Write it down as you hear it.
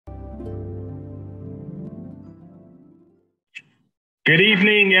Good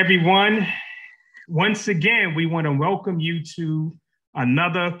evening, everyone. Once again, we want to welcome you to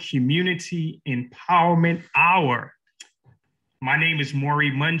another Community Empowerment Hour. My name is Maury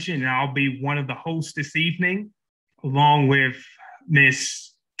Munchin, and I'll be one of the hosts this evening, along with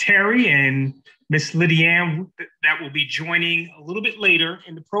Miss Terry and Miss Lydianne, that will be joining a little bit later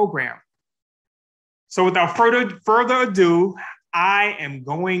in the program. So without further ado, I am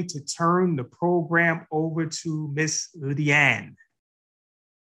going to turn the program over to Miss Lydianne.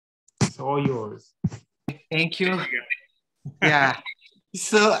 It's all yours. Thank you. Yeah.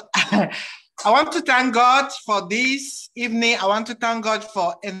 So I want to thank God for this evening. I want to thank God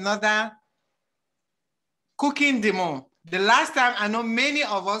for another cooking demo. The last time, I know many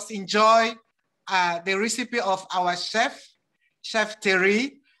of us enjoy the recipe of our Chef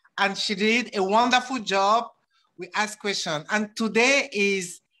Terry, and she did a wonderful job. We asked questions, and today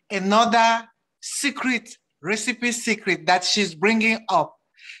is another recipe secret that she's bringing up.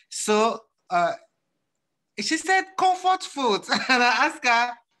 So she said comfort food. And I asked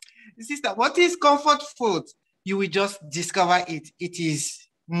her, sister, what is comfort food? You will just discover it. It is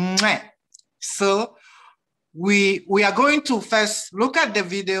mwah. So we are going to first look at the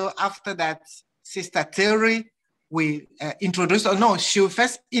video. After that, Sister Terry will introduce, or no, she will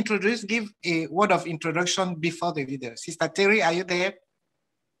first give a word of introduction before the video. Sister Terry, are you there?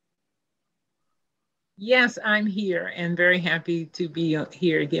 Yes, I'm here and very happy to be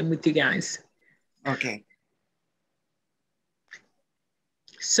here again with you guys. Okay.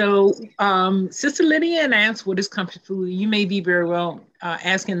 So Sister Lydianne asked, what is comfort food? You may be very well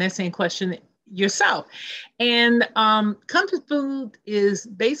asking that same question yourself. And comfort food is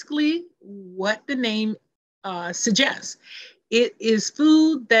basically what the name suggests. It is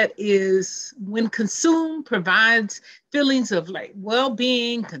food that is, when consumed, provides feelings of like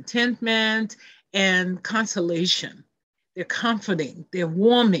well-being, contentment, and consolation. They're comforting, they're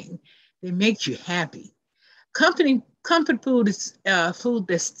warming, they make you happy. Comfort food is food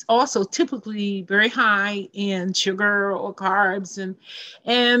that's also typically very high in sugar or carbs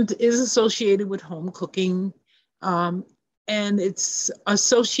and is associated with home cooking. And it's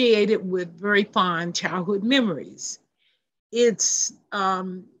associated with very fond childhood memories. It's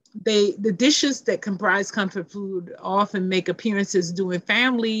the dishes that comprise comfort food often make appearances during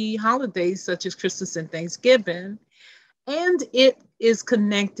family holidays such as Christmas and Thanksgiving, and it is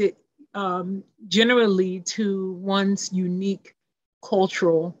connected generally to one's unique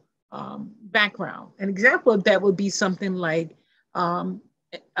cultural background. An example of that would be something like, for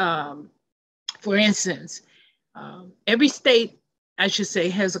instance, every state, I should say,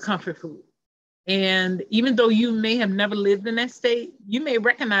 has a comfort food. And even though you may have never lived in that state, you may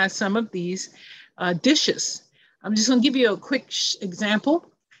recognize some of these dishes. I'm just going to give you a quick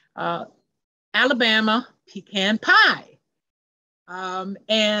example. Alabama pecan pie.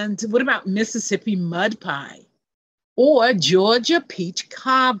 And what about Mississippi mud pie? Or Georgia peach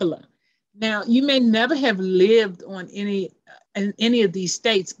cobbler? Now, you may never have lived in any of these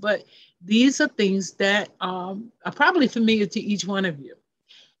states, but these are things that are probably familiar to each one of you.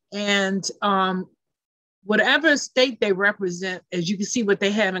 And whatever state they represent, as you can see, what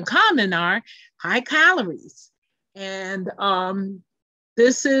they have in common are high calories. And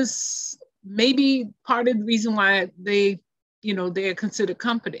this is maybe part of the reason why they're considered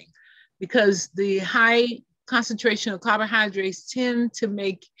comforting, because the high concentration of carbohydrates tend to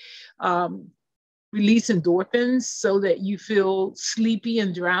make release endorphins so that you feel sleepy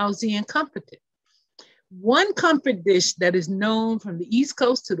and drowsy and comforted. One comfort dish that is known from the East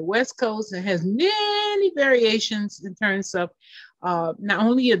Coast to the West Coast and has many variations in terms of not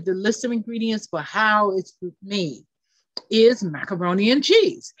only the list of ingredients, but how it's made, is macaroni and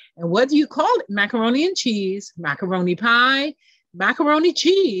cheese. And what do you call it? Macaroni and cheese, macaroni pie, macaroni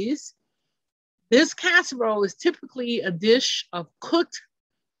cheese. This casserole is typically a dish of cooked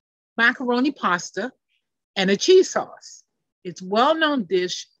macaroni pasta and a cheese sauce. Its well-known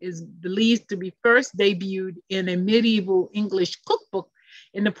dish is believed to be first debuted in a medieval English cookbook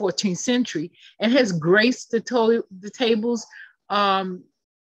in the 14th century and has graced the tables around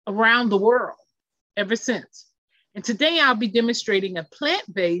the world ever since. And today I'll be demonstrating a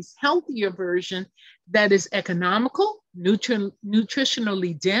plant-based, healthier version that is economical,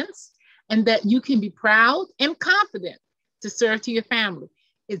 nutritionally dense, and that you can be proud and confident to serve to your family.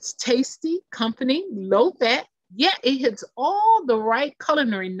 It's tasty, comforting, low-fat, yet it hits all the right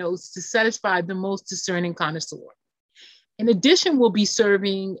culinary notes to satisfy the most discerning connoisseur. In addition, we'll be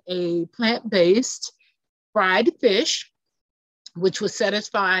serving a plant-based fried fish, which will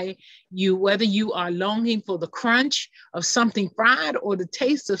satisfy you whether you are longing for the crunch of something fried or the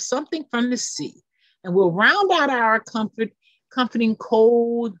taste of something from the sea. And we'll round out our comfort comforting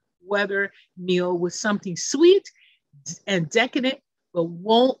cold weather meal with something sweet and decadent, but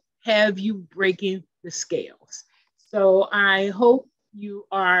won't have you breaking the scales. So I hope you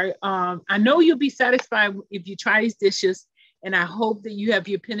are, I know you'll be satisfied if you try these dishes, and I hope that you have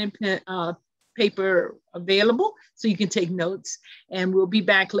your pen and paper available so you can take notes. And we'll be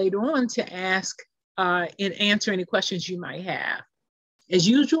back later on to ask and answer any questions you might have. As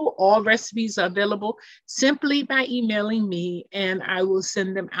usual, all recipes are available simply by emailing me, and I will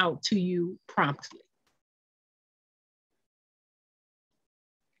send them out to you promptly.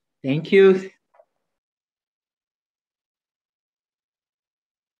 Thank you.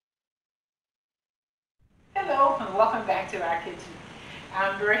 Hello, and welcome back to our kitchen.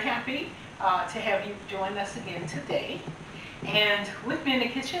 I'm very happy to have you join us again today. And with me in the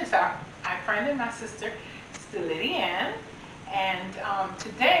kitchen is our friend and my sister, Sister Lydia Ann. And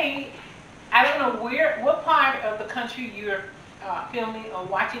today, I don't know what part of the country you're filming or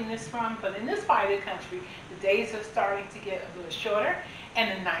watching this from, but in this part of the country, the days are starting to get a little shorter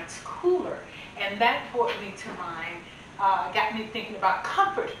and the nights cooler. And that brought me to mind, got me thinking about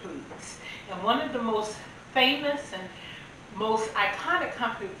comfort foods. And one of the most famous and most iconic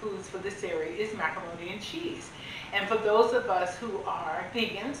comfort foods for this area is macaroni and cheese. And for those of us who are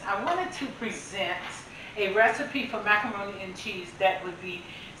vegans, I wanted to present a recipe for macaroni and cheese that would be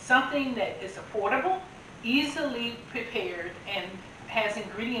something that is affordable, easily prepared, and has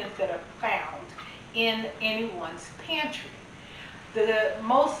ingredients that are found in anyone's pantry. The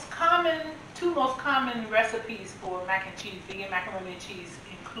two most common recipes for mac and cheese, vegan macaroni and cheese,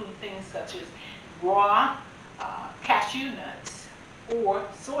 include things such as raw cashew nuts or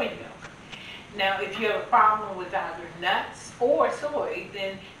soy milk. Now, if you have a problem with either nuts or soy,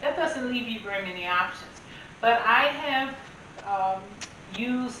 then that doesn't leave you very many options. But I have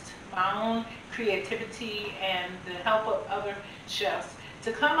used my own creativity and the help of other chefs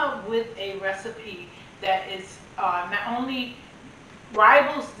to come up with a recipe that is not only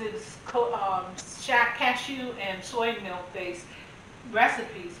rivals the cashew and soy milk based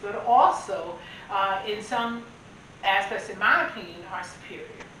recipes, but also in some aspects, in my opinion, are superior.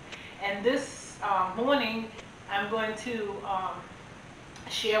 And this morning, I'm going to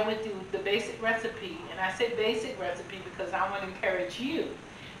share with you the basic recipe. And I say basic recipe because I want to encourage you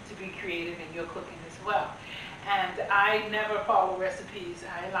to be creative in your cooking as well. And I never follow recipes.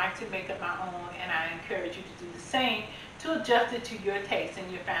 I like to make up my own, and I encourage you to do the same to adjust it to your taste and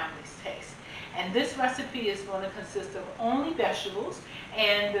your family's taste. And this recipe is going to consist of only vegetables,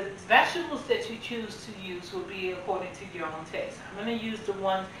 and the vegetables that you choose to use will be according to your own taste. I'm going to use the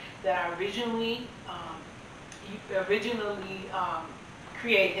ones that I originally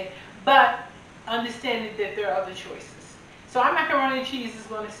created, but understanding that there are other choices. So our macaroni and cheese is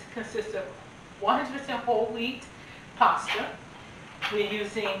going to consist of 100% whole wheat pasta. We're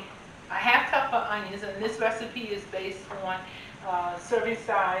using a half cup of onions, and this recipe is based on serving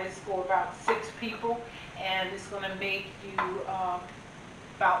size for about 6 people, and it's going to make you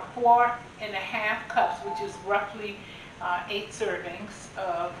about 4.5 cups, which is roughly 8 servings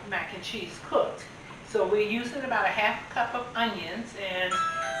of mac and cheese cooked. So we're using about a half cup of onions and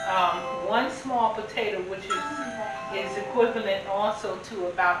 1 small potato, which is equivalent also to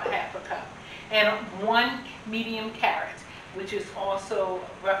about a half a cup, and 1 medium carrot, which is also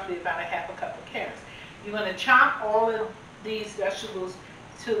roughly about a half a cup of carrots. You're going to chop all of these vegetables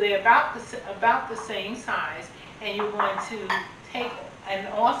till they're about the same size, and you're going to take, and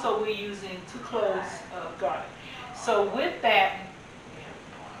also we're using 2 cloves of garlic. So with that,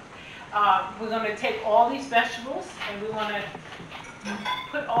 we're going to take all these vegetables, and we're going to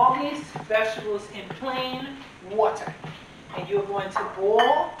put all these vegetables in plain water, and you're going to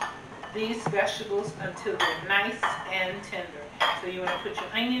boil these vegetables until they're nice and tender. So you want to put your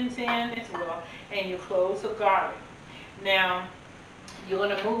onions in as well, and your cloves of garlic. Now, you're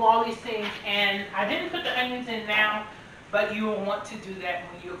going to move all these things, and I didn't put the onions in now, but you will want to do that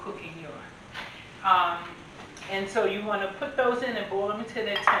when you're cooking your. And so you want to put those in and boil them until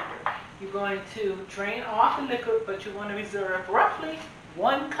they're tender. You're going to drain off the liquid, but you want to reserve roughly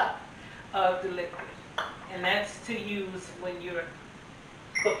 1 cup of the liquid, and that's to use when you're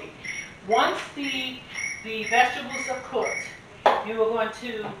cooking. Once the vegetables are cooked, you are going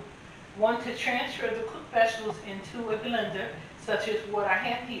to want to transfer the cooked vegetables into a blender, such as what I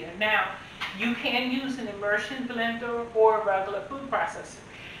have here. Now, you can use an immersion blender or a regular food processor.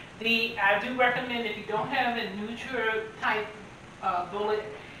 I do recommend, if you don't have a Nutra type bullet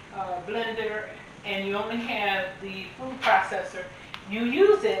blender and you only have the food processor, you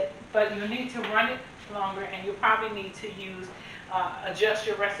use it, but you need to run it longer, and you probably need to adjust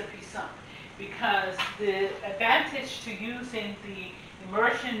your recipe some. because the advantage to using the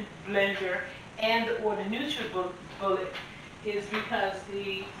immersion blender and or the NutriBullet is because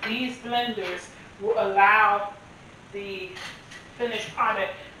these blenders will allow the finished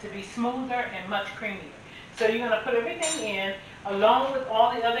product to be smoother and much creamier. So you're going to put everything in along with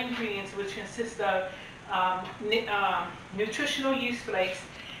all the other ingredients, which consist of nutritional yeast flakes,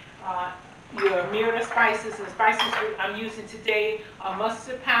 your myriad of spices. The spices I'm using today are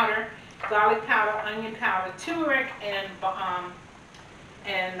mustard powder, garlic powder, onion powder, turmeric, and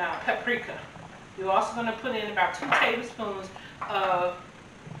paprika. You're also going to put in about 2 tablespoons of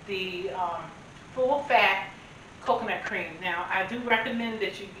the full fat coconut cream. Now, I do recommend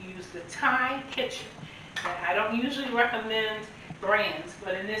that you use the Thai Kitchen. Now, I don't usually recommend brands,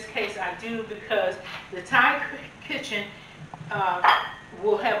 but in this case I do, because the Thai Kitchen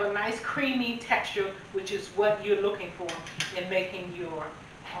will have a nice creamy texture, which is what you're looking for in making your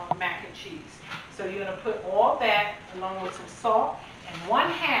mac and cheese. So you're going to put all that along with some salt and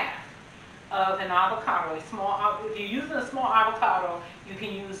 1/2 of an avocado. If you're using a small avocado, you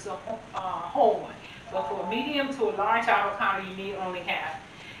can use a whole one. But for a medium to a large avocado, you need only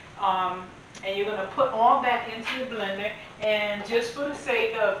 1/2. And you're going to put all that into the blender, and just for the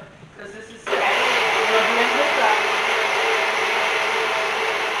sake of, because this is, you're going to blend this up.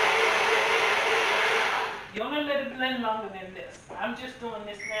 You want to let it blend longer than this. I'm just doing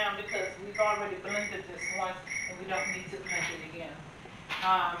this now because we've already blended this once, and we don't need to blend it again.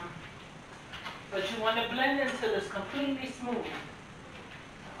 But you want to blend it until it's completely smooth.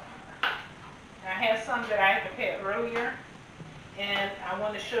 I have some that I prepared earlier, and I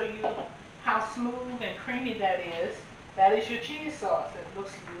want to show you how smooth and creamy that is. That is your cheese sauce. It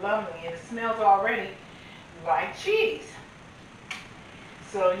looks lovely, and it smells already like cheese.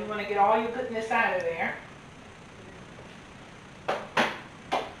 So you want to get all your goodness out of there.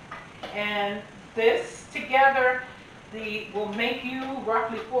 And this together will make you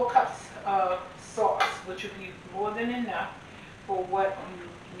roughly 4 cups of sauce, which will be more than enough for what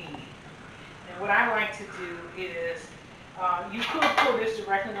you need. And what I like to do is, you could pour this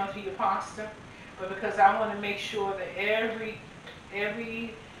directly onto your pasta, but because I want to make sure that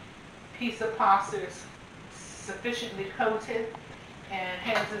every piece of pasta is sufficiently coated and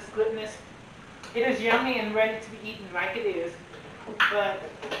has this goodness, it is yummy and ready to be eaten like it is. But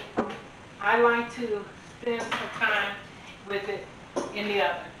I like to spend some time with it in the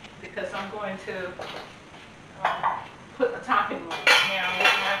oven because I'm going to put the topping on it. Now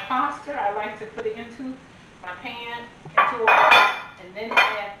with my pasta, I like to put it into my pan, into oil, and then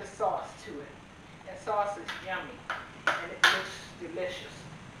add the sauce to it. That sauce is yummy, and it looks delicious.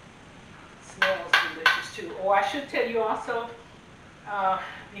 It smells delicious too. Oh, I should tell you also,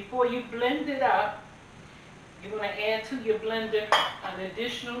 before you blend it up, you're going to add to your blender an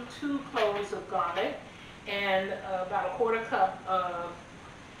additional 2 cloves of garlic and about 1/4 cup of,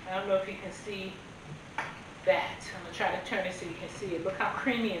 I don't know if you can see that. I'm going to try to turn it so you can see it. Look how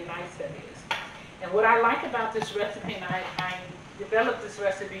creamy and nice that is. And what I like about this recipe, and I developed this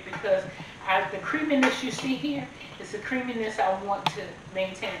recipe because the creaminess you see here is the creaminess I want to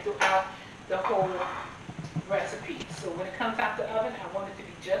maintain throughout the whole recipe. So when it comes out the oven, I want it to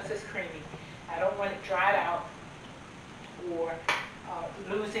be just as creamy. I don't want it dried out or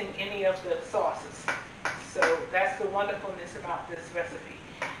losing any of the sauces. So that's the wonderfulness about this recipe.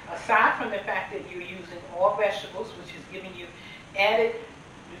 Aside from the fact that you're using all vegetables, which is giving you added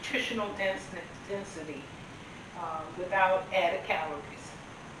nutritional density without added calories.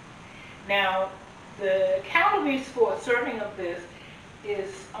 Now, the calories for a serving of this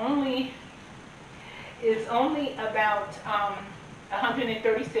is only about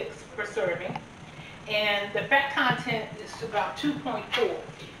 136 per serving, and the fat content is about 2.4.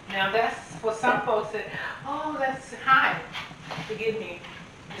 Now that's for some folks that, oh, that's high. Forgive me,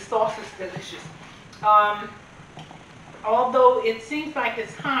 the sauce is delicious. Although it seems like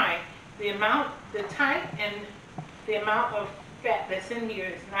it's high, the type and the amount of fat that's in here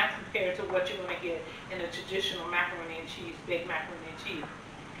is not compared to what you're going to get in a traditional macaroni and cheese, baked macaroni and cheese.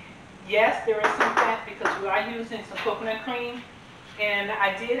 Yes, there is some fat because we are using some coconut cream, and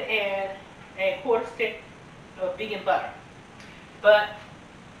I did add a 1/4 stick of vegan butter. But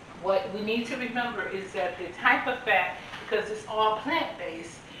what we need to remember is that the type of fat, because it's all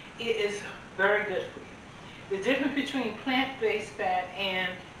plant-based, it is very good for you. The difference between plant-based fat and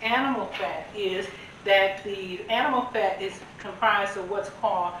animal fat is that the animal fat is comprised of what's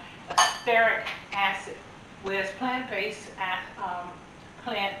called stearic acid, whereas plant-based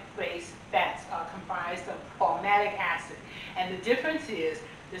fats are comprised of palmatic acid. And the difference is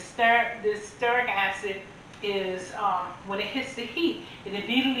the stearic acid is when it hits the heat, it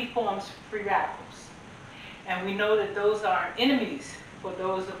immediately forms free radicals. And we know that those are enemies for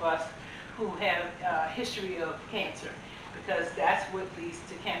those of us who have a history of cancer, because that's what leads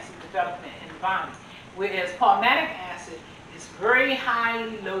to cancer development in the body. Whereas palmitic acid is very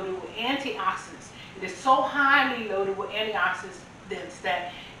highly loaded with antioxidants. It is so highly loaded with antioxidants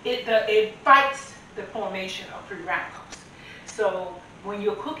that it fights the formation of free radicals. So when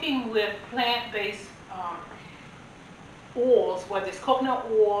you're cooking with plant-based oils, whether it's coconut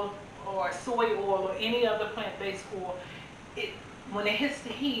oil or soy oil or any other plant-based oil, when it hits the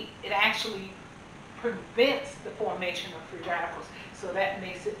heat, it actually prevents the formation of free radicals. So that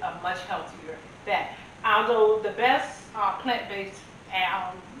makes it a much healthier fat. Although the best plant-based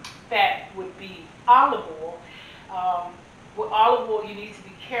fat would be olive oil. With olive oil, you need to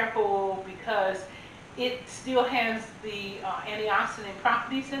be careful because it still has the antioxidant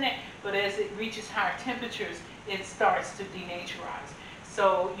properties in it, but as it reaches higher temperatures, it starts to denaturize.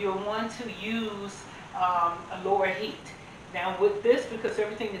 So you'll want to use a lower heat. Now with this, because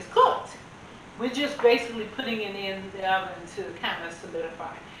everything is cooked, we're just basically putting it in the oven to kind of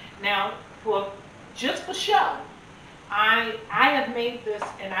solidify. Now, just for show, I have made this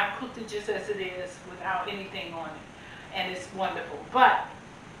and I cooked it just as it is without anything on it, and it's wonderful. But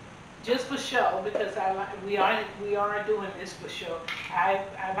just for show, because we are doing this for show, I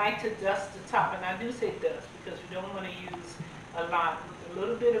like to dust the top, and I do say dust because we don't want to use a lot, with a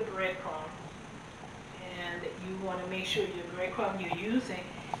little bit of breadcrumb, and you want to make sure your breadcrumb you're using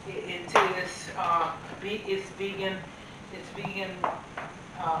it's vegan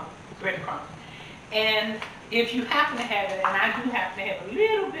breadcrumb. And if you happen to have it, and I do happen to have a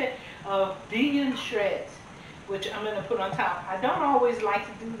little bit of vegan shreds, which I'm going to put on top. I don't always like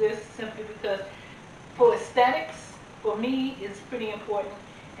to do this simply because for aesthetics, for me, it's pretty important.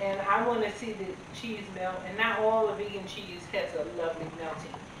 And I want to see the cheese melt. And not all the vegan cheese has a lovely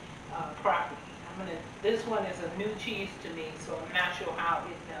melting property. This one is a new cheese to me, so I'm not sure how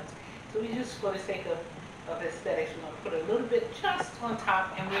it melts. So we just, for the sake of aesthetics, we're going to put a little bit just on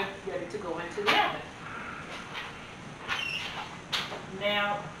top, and we're ready to go into the oven.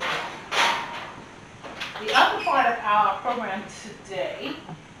 Now, the other part of our program today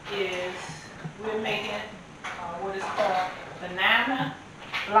is we're making what is called banana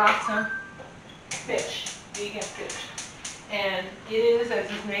blossom fish, vegan fish. And it is,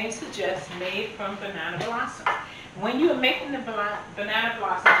 as its name suggests, made from banana blossom. When you're making the banana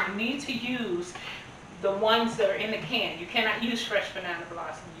blossom, you need to use the ones that are in the can. You cannot use fresh banana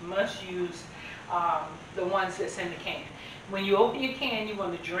blossom. You must use the ones that's in the can. When you open your can, you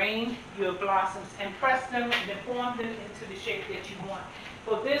want to drain your blossoms and press them and then form them into the shape that you want.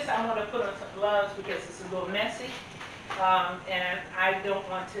 For this, I want to put on some gloves because it's a little messy, and I don't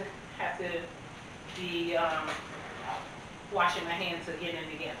want to have to be washing my hands again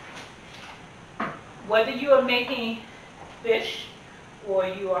and again. Whether you are making fish or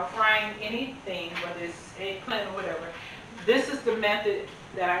you are frying anything, whether it's eggplant or whatever, this is the method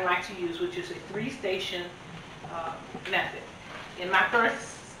that I like to use, which is a 3-station method. In my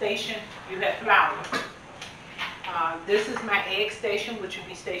first station, you have flour. This is my egg station, which would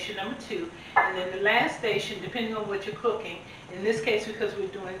be station number 2. And then the last station, depending on what you're cooking, in this case, because we're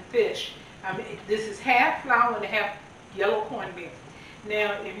doing fish, this is half flour and half yellow cornmeal.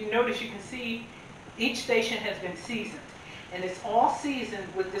 Now, if you notice, you can see each station has been seasoned. And it's all seasoned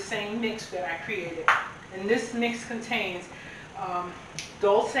with the same mix that I created. And this mix contains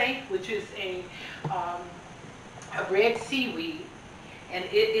dulce, which is a red seaweed, and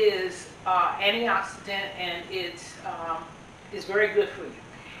it is antioxidant, and it's very good for you.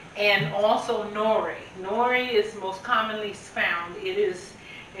 And also nori. Nori is most commonly found. It is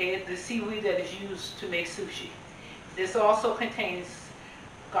the seaweed that is used to make sushi. This also contains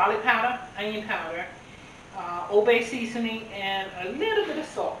garlic powder, onion powder, Old-Bay seasoning, and a little bit of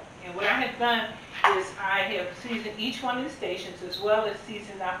salt. And what I have done is I have seasoned each one of the stations as well as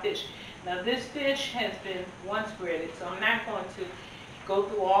seasoned our fish. Now this fish has been once breaded, so I'm not going to go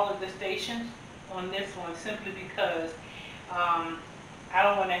through all of the stations on this one simply because I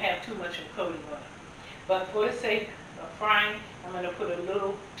don't want to have too much of a coating on it. But for the sake of frying, I'm going to put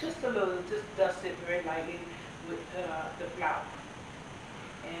just dust it very lightly with the flour.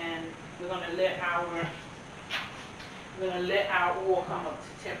 And we're going to let our oil come up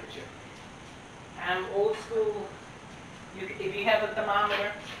to temperature. I'm old school. If you have a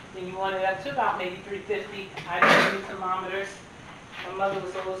thermometer, then you want it up to about maybe 350. I don't use thermometers. My mother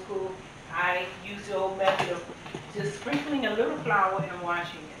was old school. I use the old method of just sprinkling a little flour and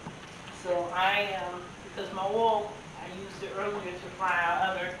washing it. So because my oil, I used it earlier to fry our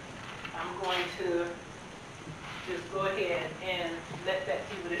other, I'm going to just go ahead and let that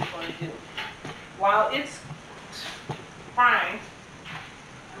do what it's going to do. While it's frying,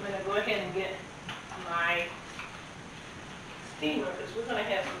 I'm going to go ahead and get my steamer, because we're going to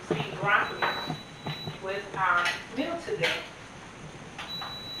have some steamed broccoli with our meal today.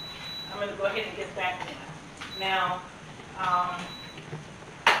 I'm going to go ahead and get that in. Now,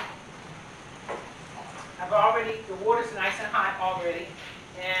 the water's nice and hot already,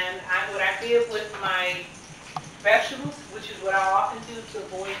 and what I did with my vegetables, which is what I often do to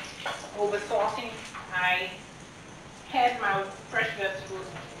avoid over salting, I had my fresh vegetables,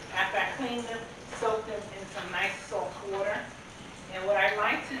 after I cleaned them, soaked them in some nice salt water. And what I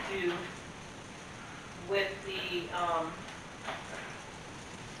like to do with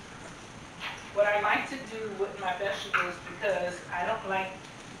my vegetables, because I don't like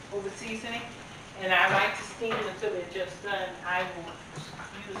over seasoning, and I like to steam them until they're just done, I will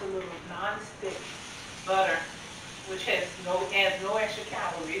use a little non-stick butter, which adds no extra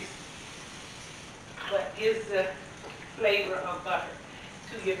calories, but gives the flavor of butter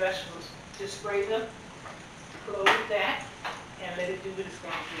to your vegetables. Just spray them, close that, and let it do what it's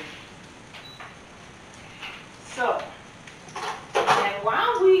going to do. So, and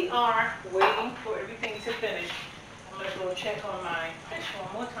while we are waiting for everything to finish, I'm going to go check on my fish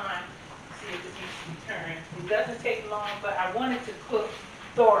one more time, see if it needs to be turned. It doesn't take long, but I want it to cook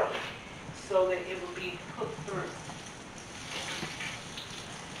thoroughly so that it will be cooked through.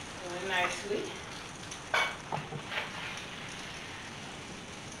 Really nicely.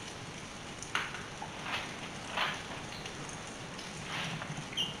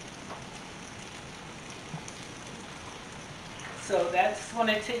 So that's going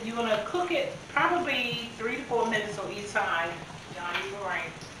to take, you're going to cook it probably 3 to 4 minutes on each side. John, you were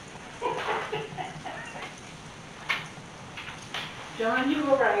right. John, you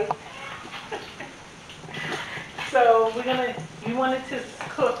were right. So you want it to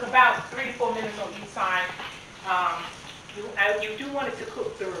cook about 3 to 4 minutes on each side. You do want it to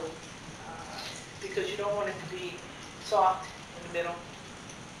cook through because you don't want it to be soft in the middle.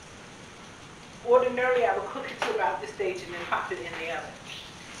 Ordinarily, I would cook it to about this stage and then pop it in the oven.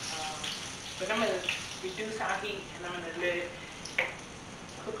 But I'm going to reduce our heat and I'm going to let it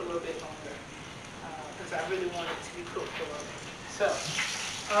cook a little bit longer because I really want it to be cooked thoroughly. So,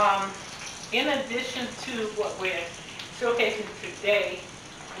 in addition to what we're showcasing today,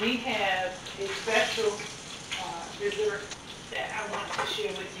 we have a special dessert that I want to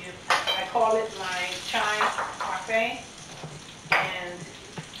share with you. I call it my chai parfait, and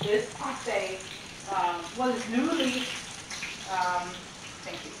this parfait was newly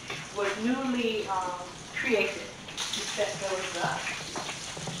created to set those up.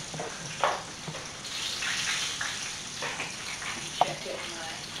 Check out my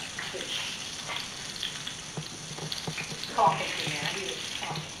fish. Talking to me, I hear it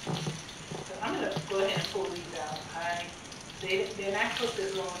talking. So I'm going to go ahead and pull these out. They're not cooked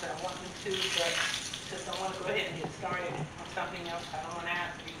as long as I want them to, but since I want to go ahead and get started on something else, I don't want to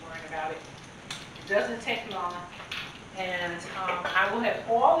have to be worrying about it. It doesn't take long, and I will have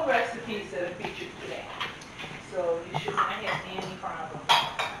all the recipes that are featured today, so you should not have any problem.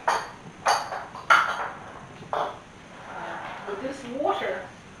 With this water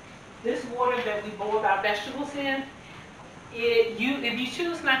that we boiled our vegetables in, if you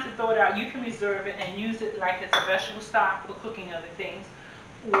choose not to throw it out, you can reserve it and use it like it's a vegetable stock for cooking other things.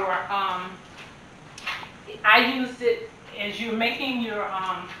 Or I used it as you're making your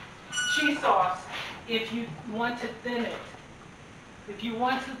cheese sauce. If you want to thin it, if you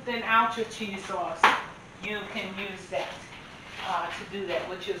want to thin out your cheese sauce, you can use that to do that,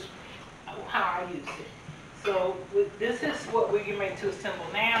 which is how I use it. So this is what we're getting ready to assemble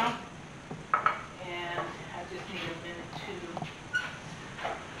now, and I just need a minute to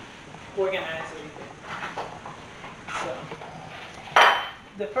organize everything. So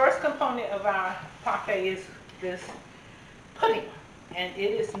the first component of our parfait is this pudding, and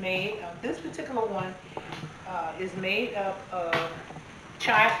it is made of, this particular one is made up of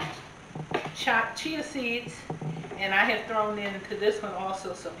chia seeds, and I have thrown into this one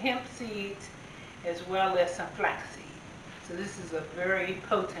also some hemp seeds as well as some flax seed. So this is a very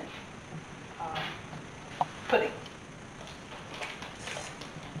potent pudding.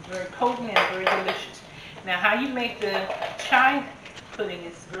 Very potent and very delicious. Now, how you make the chai pudding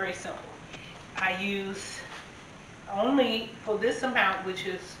is very simple. I use only for this amount, which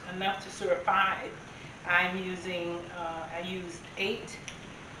is enough to serve 5. I'm using, I used 8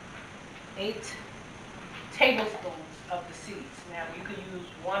 tablespoons of the seeds. Now, you can use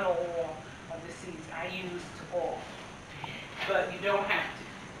 1 or more of the seeds. I used all, but you don't have to.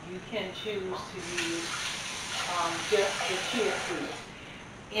 You can choose to use just the chia seeds.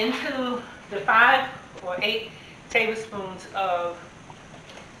 Into the 5 or 8 tablespoons of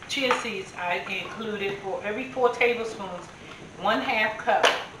chia seeds, I included, for every 4 tablespoons, 1/2 cup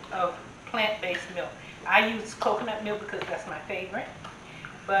of plant-based milk. I use coconut milk because that's my favorite.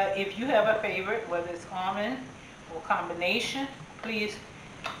 But if you have a favorite, whether it's almond or combination, please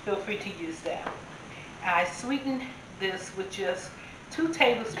feel free to use that. I sweeten this with just 2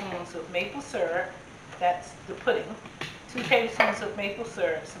 tablespoons of maple syrup. That's the pudding. 2 tablespoons of maple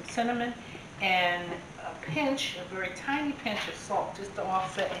syrup, some cinnamon, and a very tiny pinch of salt, just to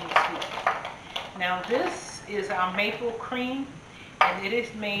offset any sweetness. Now this is our maple cream, and it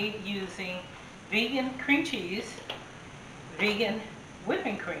is made using vegan cream cheese, vegan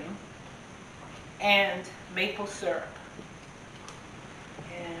whipping cream, and maple syrup.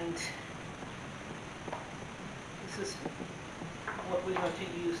 And this is what we're going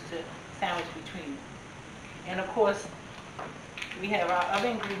to use to sandwich between. And of course, we have our other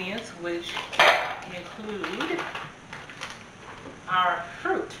ingredients, which include our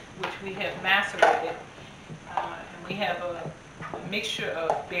fruit, which we have macerated. And we have a mixture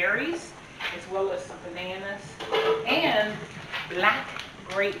of berries, as well as some bananas, and black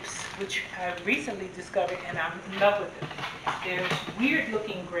grapes, which I've recently discovered, and I'm in love with them. They're weird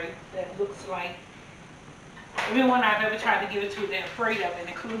looking grape that looks like, everyone I've ever tried to give it to, they're afraid of it,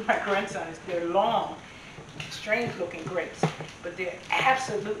 including my grandsons. They're long, strange looking grapes, but they're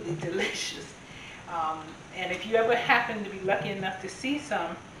absolutely delicious. And if you ever happen to be lucky enough to see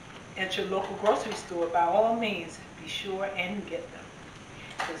some at your local grocery store, by all means, be sure and get them,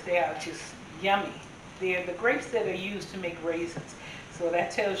 because they are just yummy. They're the grapes that are used to make raisins, so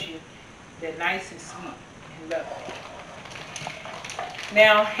that tells you they're nice and sweet and lovely.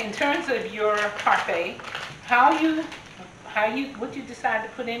 Now, in terms of your parfait, what you decide to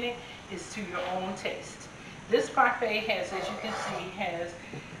put in it is to your own taste. This parfait has, as you can see, has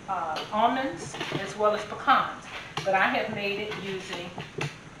almonds as well as pecans, but I have made it using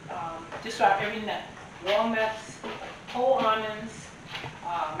just about every nut: walnuts, whole almonds,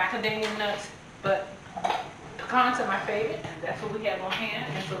 macadamia nuts, but pecans are my favorite, and that's what we have on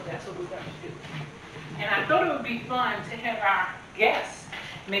hand, and so that's what we're going to do. And I thought it would be fun to have our guests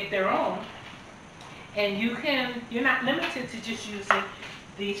make their own, and you're not limited to just using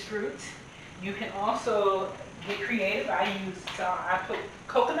these fruits. You can also get creative. I put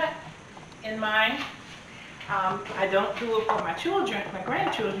coconut in mine. I don't do it for my children, my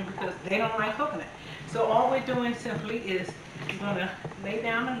grandchildren, because they don't like coconut. So all we're doing simply is we're going to lay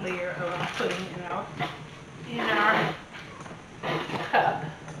down a layer of our pudding in our cup,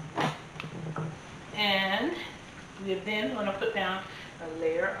 and we're then going to put down a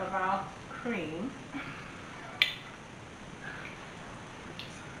layer of our cream.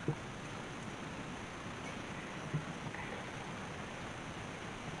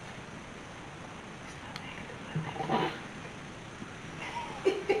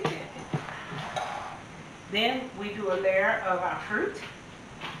 Then we do a layer of our fruit.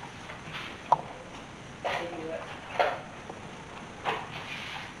 Let me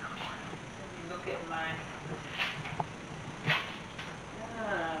look at mine.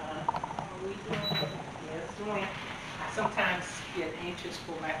 Are we doing? Yes, doing. I sometimes get anxious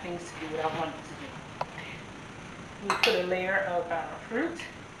for my things to do what I want it to do. We put a layer of our fruit.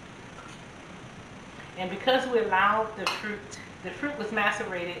 And because we allowed the fruit was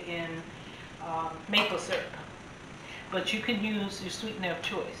macerated in maple syrup, but you can use your sweetener of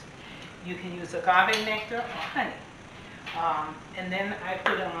choice. You can use agave nectar or honey. And then I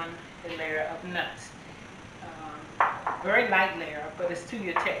put on a layer of nuts. Very light layer, but it's to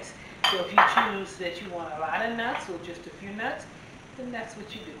your taste. So if you choose that you want a lot of nuts or just a few nuts, then that's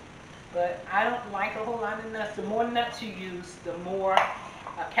what you do. But I don't like a whole lot of nuts. The more nuts you use, the more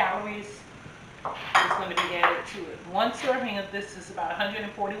calories is going to be added to it. One serving of this is about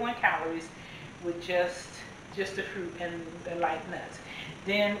 141 calories with just the fruit and the light nuts.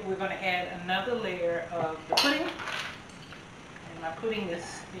 Then we're going to add another layer of the pudding. And my pudding is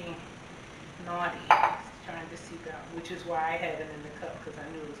being naughty. It's trying to seep out, which is why I had it in the cup, because I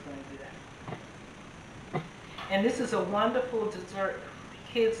knew it was going to do that. And this is a wonderful dessert.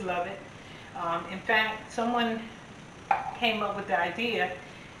 Kids love it. In fact, someone came up with the idea,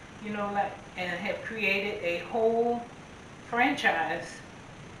 and have created a whole franchise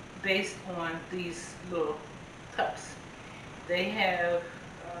based on these little cups. They have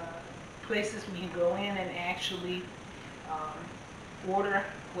places where you go in and actually order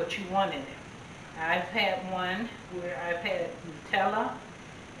what you want in it. I've had one where I've had Nutella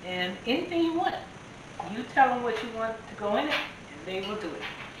and anything you want. You tell them what you want to go in it, and they will do it.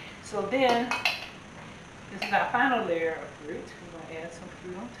 So then This is our final layer of fruit. We're going to add some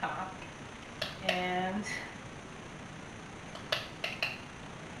fruit on top. And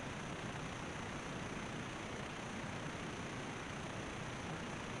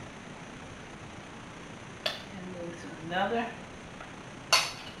then another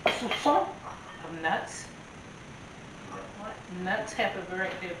soupçon of nuts. Nuts have they're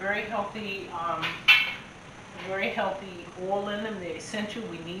very healthy oil in them. They're essential.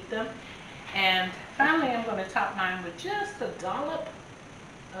 We need them. And finally, I'm going to top mine with just a dollop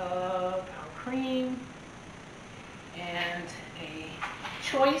of our cream and a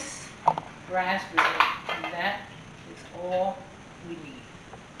choice raspberry. And that is all we need.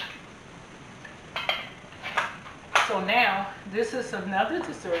 So now, this is another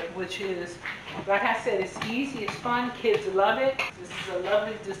dessert, which is, like I said, it's easy, it's fun, kids love it. This is a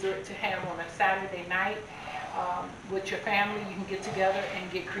lovely dessert to have on a Saturday night with your family. You can get together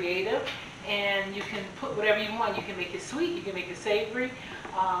and get creative, and you can put whatever you want. You can make it sweet, you can make it savory,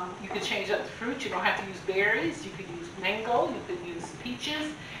 you can change up the fruit. You don't have to use berries, you could use mango, you could use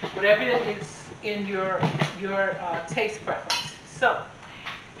peaches, whatever is in your taste preference. So,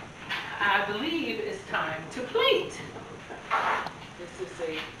 I believe it's time to plate. This is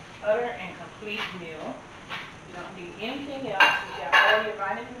a utter and complete meal. You don't need anything else. You got all your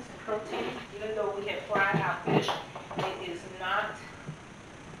vitamins and protein. Even though we have fried our fish, it is not,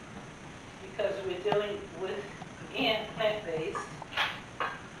 because we're dealing with, again, plant-based.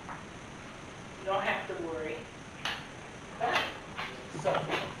 You don't have to worry. Okay. So,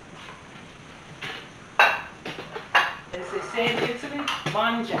 as they say in Italy,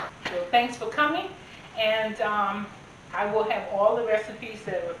 mangia. So thanks for coming, and I will have all the recipes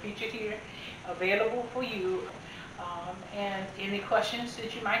that were featured here available for you, and any questions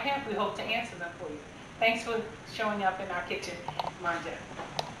that you might have, we hope to answer them for you. Thanks for showing up in our kitchen, Manja.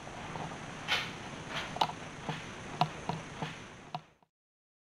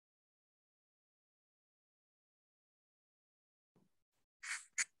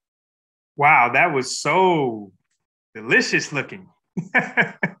 Wow, that was so delicious looking.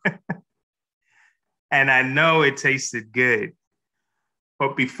 And I know it tasted good.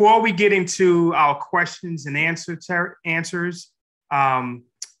 But before we get into our questions and answers,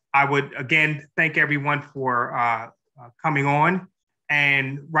 I would again thank everyone for coming on.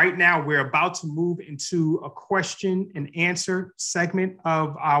 And right now we're about to move into a question and answer segment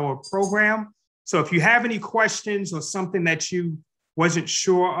of our program. So if you have any questions or something that you wasn't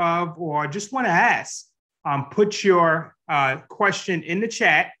sure of or just want to ask, put your question in the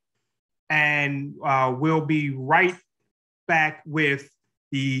chat, and we'll be right back with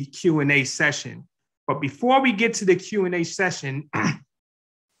the Q&A session. But before we get to the Q&A session,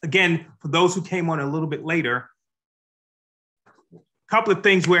 again, for those who came on a little bit later, a couple of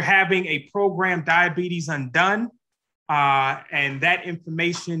things. We're having a program, Diabetes Undone, and that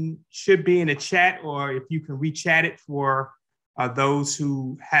information should be in the chat, or if you can re-chat it for those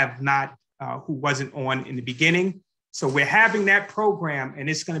who have not, who wasn't on in the beginning. So we're having that program, and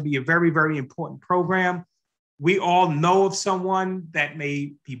it's going to be a very, very important program. We all know of someone that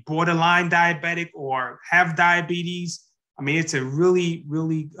may be borderline diabetic or have diabetes. I mean, it's a really,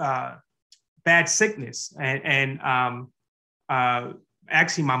 really bad sickness. And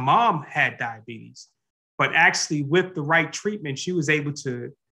actually, my mom had diabetes, but actually with the right treatment, she was able to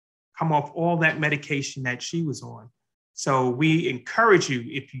come off all that medication that she was on. So we encourage you,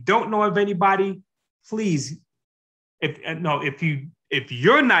 if you don't know of anybody, please, if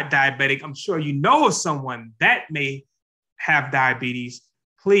you're not diabetic, I'm sure you know of someone that may have diabetes,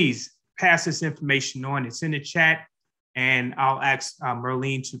 please pass this information on. It's in the chat, and I'll ask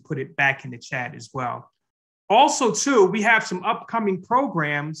Merlene to put it back in the chat as well. Also, too, we have some upcoming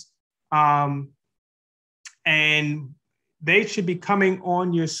programs, and they should be coming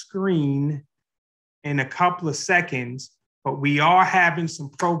on your screen in a couple of seconds, but we are having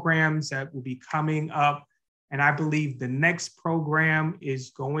some programs that will be coming up. And I believe the next program is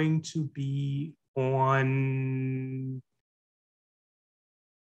going to be on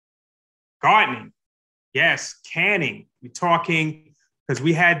gardening. Yes, canning. We're talking, because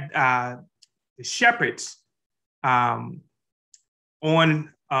we had the Shepherds on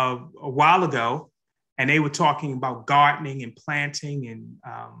a while ago, and they were talking about gardening and planting and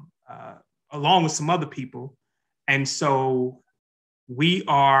along with some other people. And so we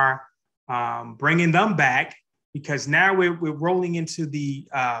are bringing them back, because now we're rolling into the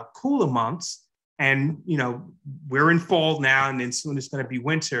cooler months, and we're in fall now, and then soon it's going to be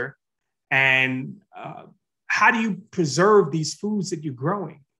winter. And how do you preserve these foods that you're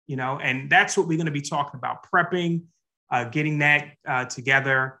growing? And that's what we're going to be talking about: prepping, getting that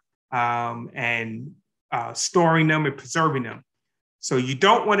together, and storing them and preserving them. So you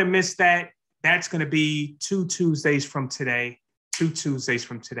don't want to miss that. That's going to be 2 Tuesdays from today.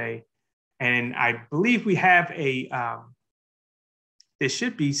 And I believe we have there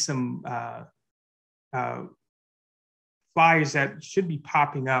should be some flyers that should be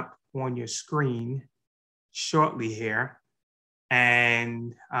popping up on your screen shortly here,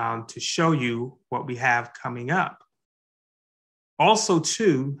 and to show you what we have coming up. Also,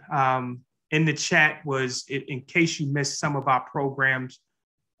 too, in the chat was, in case you missed some of our programs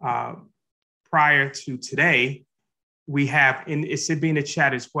prior to today, we have, and it should be in the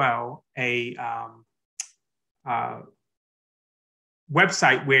chat as well, a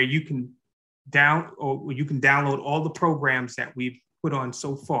website where you can download all the programs that we've put on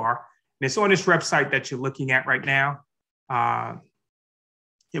so far. And it's on this website that you're looking at right now,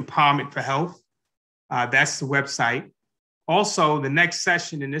 Empowerment for Health. That's the website. Also, the next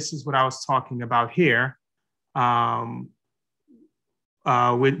session, and this is what I was talking about here, we're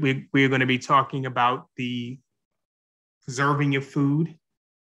going to be talking about the preserving your food,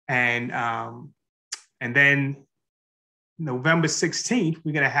 and then November 16th,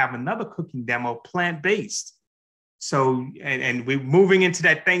 we're going to have another cooking demo, plant-based. So, and we're moving into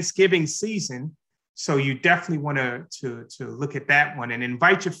that Thanksgiving season. So you definitely want to look at that one and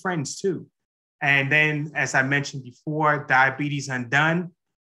invite your friends too. And then, as I mentioned before, Diabetes Undone,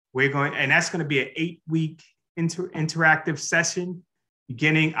 and that's going to be an 8-week interactive session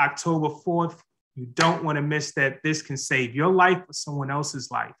beginning October 4th. You don't want to miss that. This can save your life or someone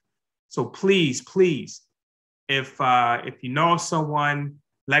else's life. So please, please, if you know someone,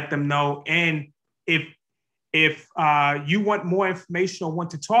 let them know. And if you want more information or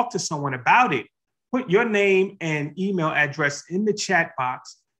want to talk to someone about it, put your name and email address in the chat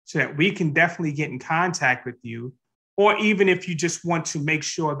box so that we can definitely get in contact with you. Or even if you just want to make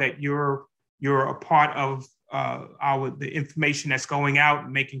sure that you're a part of the information that's going out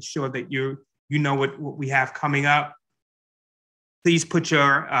and making sure that you know what we have coming up, please put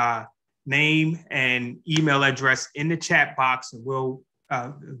your name and email address in the chat box, and we'll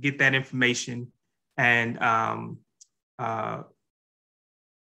get that information and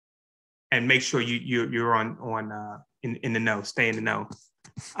make sure you're in the know, stay in the know.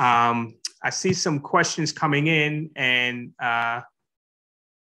 I see some questions coming in, and have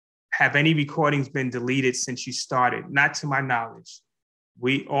any recordings been deleted since you started? Not to my knowledge.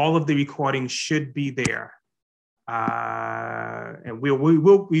 All of the recordings should be there. And we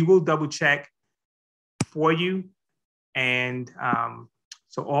will double check for you. And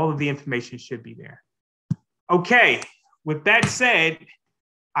so all of the information should be there. Okay, with that said,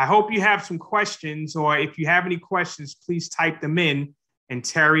 I hope you have some questions, or if you have any questions, please type them in, and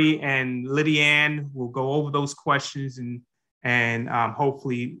Terry and Lydia Ann will go over those questions and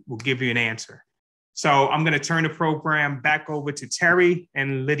hopefully we'll give you an answer. So I'm going to turn the program back over to Terry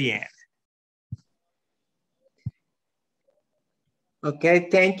and Lydia Ann. Okay,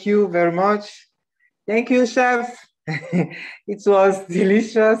 thank you very much. Thank you, Chef. It was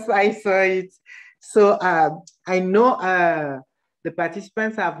delicious. I saw it. So I know the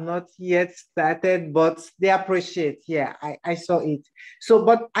participants have not yet started, but they appreciate. Yeah, I saw it. So,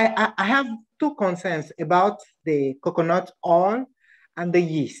 but I have two concerns about the coconut oil and the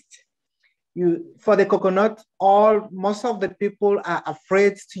yeast. For the coconut oil, most of the people are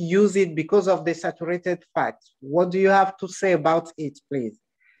afraid to use it because of the saturated fat. What do you have to say about it, please?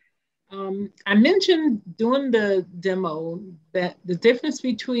 I mentioned during the demo that the difference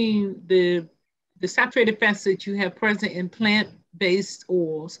between the saturated fats that you have present in plant-based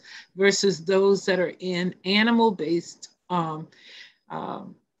oils versus those that are in animal-based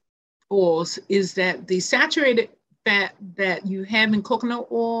oils is that the saturated fat that you have in coconut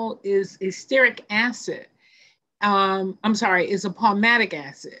oil is a stearic acid. Is a palmatic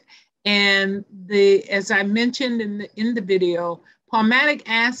acid. And as I mentioned in the video, palmatic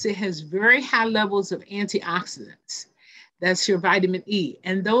acid has very high levels of antioxidants. That's your vitamin E.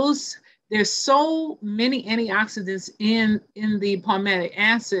 And there's so many antioxidants in the palmatic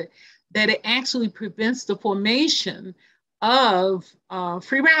acid that it actually prevents the formation of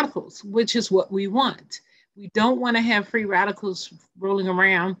free radicals, which is what we want. We don't want to have free radicals rolling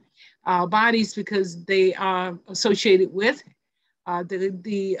around our bodies because they are associated with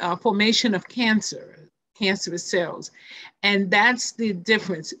the formation of cancerous cells. And that's the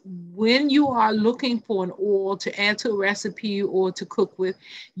difference. When you are looking for an oil to add to a recipe or to cook with,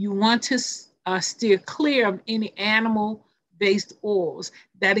 you want to steer clear of any animal-based oils.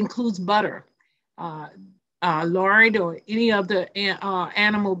 That includes butter, lard, or any other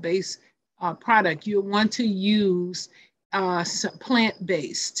animal-based product. You want to use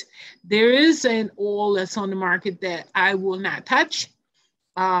plant-based. There is an oil that's on the market that I will not touch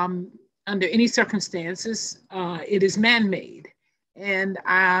under any circumstances. It is man-made. And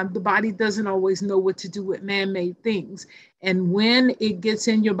the body doesn't always know what to do with man-made things. And when it gets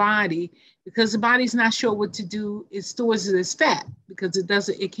in your body, because the body's not sure what to do, it stores it as fat because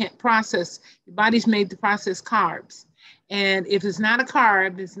it can't process. The body's made to process carbs. And if it's not a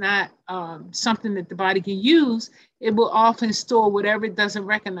carb, it's not something that the body can use, it will often store whatever it doesn't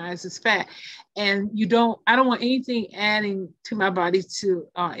recognize as fat. And I don't want anything adding to my body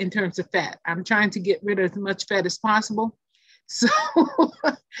in terms of fat. I'm trying to get rid of as much fat as possible. So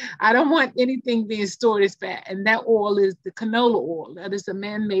I don't want anything being stored as fat. And that oil is the canola oil. That is a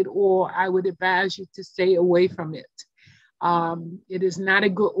man-made oil. I would advise you to stay away from it. It is not a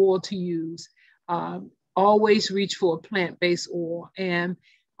good oil to use. Always reach for a plant-based oil. And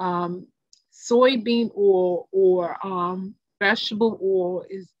soybean oil or vegetable oil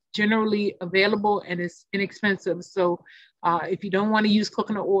is generally available and it's inexpensive. So if you don't want to use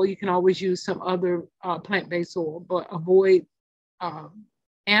coconut oil, you can always use some other plant-based oil, but avoid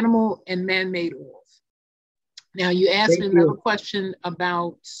animal and man-made oils. Now you asked me another question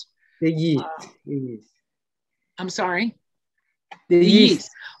about the yeast. I'm sorry? The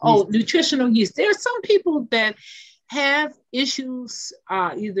yeast. Oh, nutritional yeast. There are some people that have issues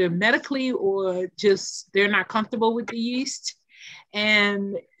either medically or just they're not comfortable with the yeast.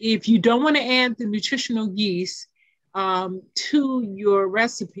 And if you don't want to add the nutritional yeast to your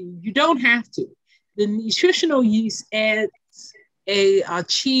recipe, you don't have to. The nutritional yeast adds a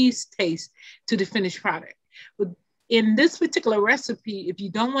cheese taste to the finished product. But in this particular recipe, if you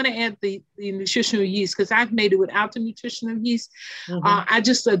don't want to add the nutritional yeast, because I've made it without the nutritional yeast, I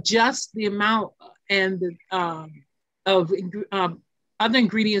just adjust the amount and the of other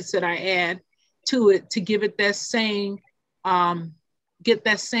ingredients that I add to it to give it that same get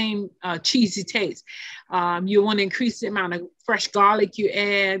that same cheesy taste. You want to increase the amount of fresh garlic you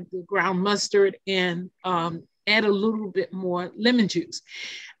add, the ground mustard, and add a little bit more lemon juice.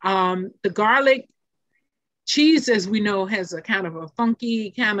 The garlic cheese, as we know, has a kind of a funky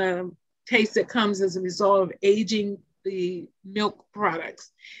kind of taste that comes as a result of aging the milk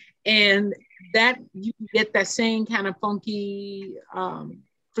products. And that you can get that same kind of funky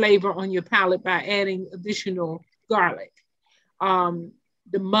flavor on your palate by adding additional garlic.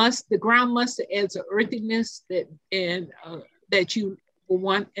 The ground mustard adds an earthiness that you will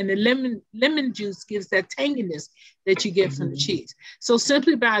want, and the lemon juice gives that tanginess that you get from the cheese. So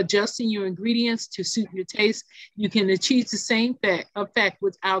simply by adjusting your ingredients to suit your taste, you can achieve the same effect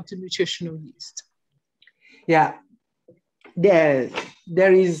without the nutritional yeast. Yeah,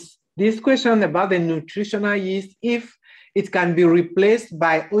 there is this question about the nutritional yeast, if it can be replaced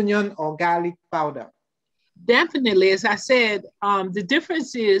by onion or garlic powder. Definitely. As I said, the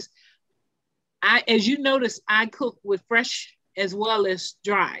difference is, as you notice, I cook with fresh as well as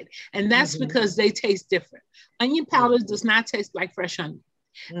dried. And that's because they taste different. Onion powder does not taste like fresh onion.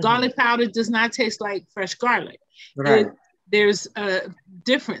 Garlic powder does not taste like fresh garlic. Right. There's a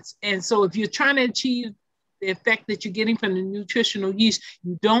difference. And so if you're trying to achieve the effect that you're getting from the nutritional yeast,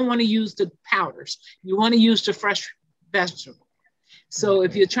 you don't want to use the powders. You want to use the fresh vegetable. So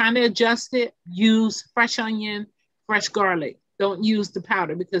if you're trying to adjust it, use fresh onion, fresh garlic. Don't use the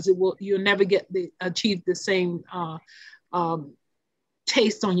powder because you'll never achieve the same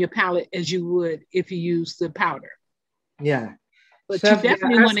taste on your palate as you would if you use the powder. Yeah. But you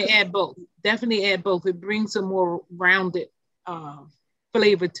definitely want to add both. Definitely add both. It brings a more rounded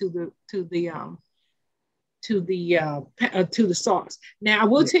flavor to the sauce. Now, I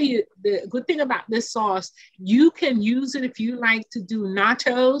will tell you the good thing about this sauce, you can use it if you like to do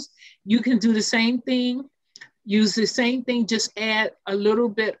nachos. You can do the same thing. Use the same thing, just add a little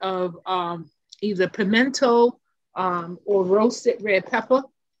bit of either pimento or roasted red pepper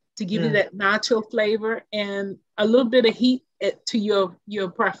to give you that nacho flavor, and a little bit of heat to your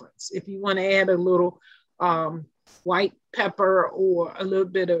preference. If you want to add a little white pepper or a little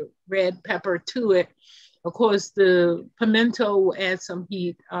bit of red pepper to it. Of course, the pimento will add some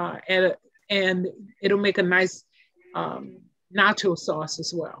heat and it'll make a nice nacho sauce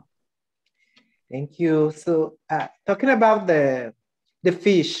as well. Thank you. So talking about the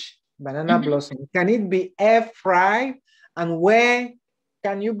fish, banana blossom, can it be air fried? And where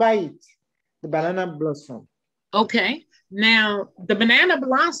can you buy it, the banana blossom? Okay. Now, the banana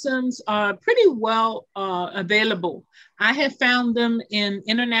blossoms are pretty well available. I have found them in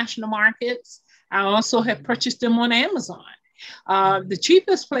international markets. I also have purchased them on Amazon. The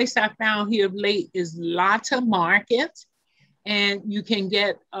cheapest place I found here of late is Lotta Market. And you can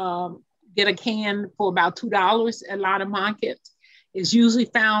get get a can for about $2 at a lot of markets. It's usually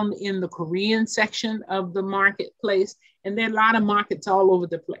found in the Korean section of the marketplace, and there are a lot of markets all over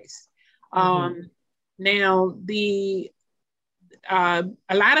the place. Now, a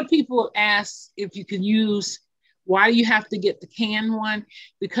lot of people ask if you can use, why do you have to get the canned one?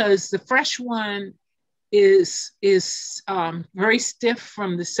 Because the fresh one is very stiff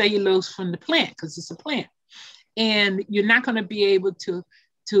from the cellulose from the plant, because it's a plant, and you're not going to be able to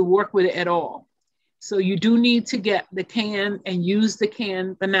work with it at all. So you do need to get the can and use the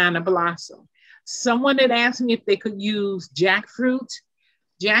canned banana blossom. Someone had asked me if they could use jackfruit.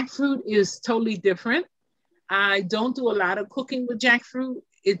 Jackfruit is totally different. I don't do a lot of cooking with jackfruit.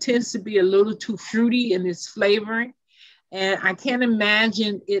 It tends to be a little too fruity in its flavoring, and I can't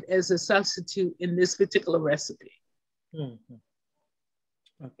imagine it as a substitute in this particular recipe.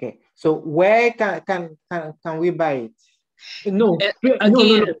 Okay, so where can we buy it? No,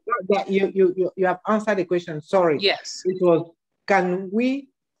 again, no. You have answered the question. Sorry. Yes. It was, can we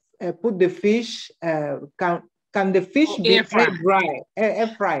put the fish? Can the fish be air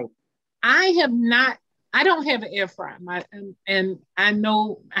fried? I don't have an air fryer, and I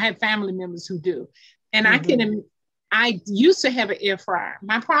know I have family members who do, and I used to have an air fryer.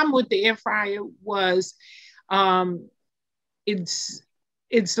 My problem with the air fryer was, it's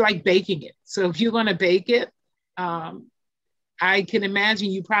like baking it. So if you're going to bake it, I can imagine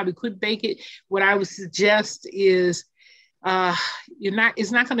you probably could bake it. What I would suggest is,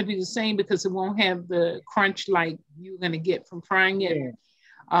 it's not going to be the same, because it won't have the crunch like you're going to get from frying it.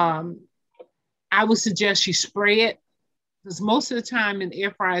 Yeah. I would suggest you spray it, because most of the time in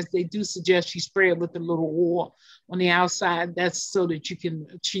air fryers, they do suggest you spray it with a little oil on the outside. That's so that you can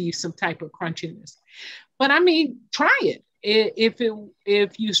achieve some type of crunchiness. But I mean, try it. If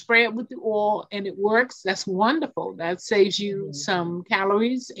you spray it with the oil and it works, that's wonderful. That saves you some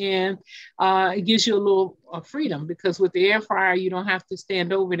calories, and it gives you a little freedom, because with the air fryer, you don't have to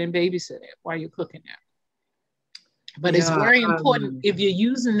stand over it and babysit it while you're cooking it. But it's very important, if you're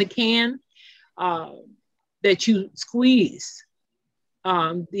using the can, that you squeeze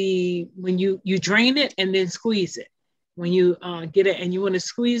when you drain it and then squeeze it. When you get it, and you want to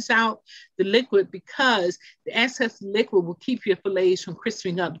squeeze out the liquid, because the excess liquid will keep your fillets from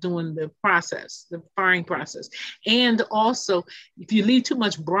crisping up during the process, the frying process. And also, if you leave too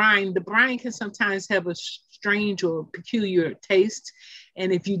much brine, the brine can sometimes have a strange or peculiar taste.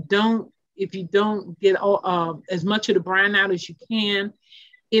 And if you don't get as much of the brine out as you can,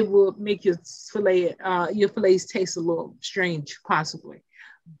 it will make your fillets taste a little strange, possibly.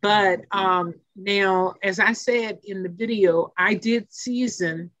 But now, as I said in the video, I did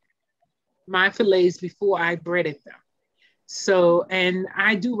season my fillets before I breaded them. So, and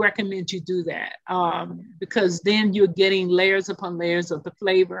I do recommend you do that, because then you're getting layers upon layers of the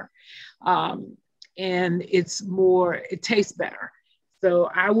flavor, and it tastes better. So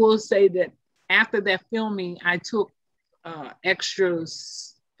I will say that after that filming, I took extra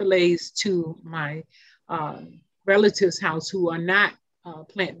fillets to my relatives' house who are not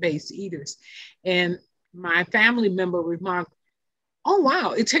plant-based eaters. And my family member remarked, "Oh,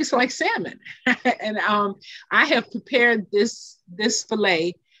 wow, it tastes like salmon." And I have prepared this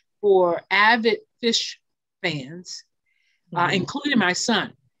fillet for avid fish fans, including my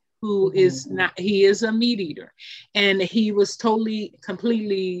son, who is not, he is a meat eater. And he was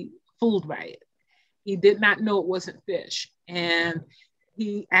completely fooled by it. He did not know it wasn't fish. And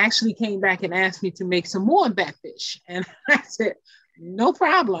he actually came back and asked me to make some more of that fish. And I said, "No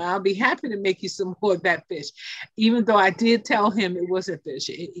problem. I'll be happy to make you some more of that fish." Even though I did tell him it wasn't fish,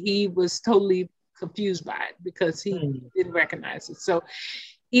 he was totally confused by it, because he didn't recognize it. So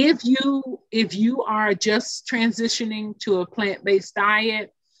if you are just transitioning to a plant-based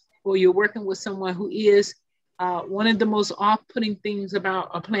diet, or you're working with someone who is, one of the most off-putting things about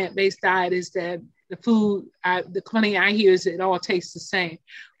a plant-based diet is that the food, the complaint I hear is it all tastes the same.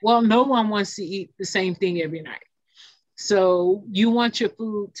 Well, no one wants to eat the same thing every night. So you want your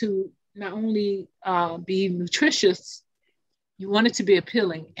food to not only be nutritious, you want it to be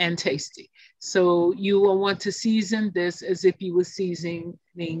appealing and tasty. So you will want to season this as if you were seasoning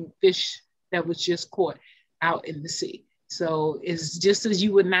fish that was just caught out in the sea. So it's just as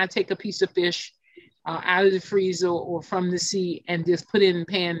you would not take a piece of fish out of the freezer or from the sea and just put it in the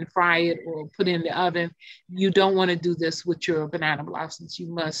pan and fry it or put it in the oven. You don't want to do this with your banana blossoms. You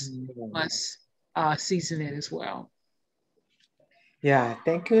must season it as well. Yeah,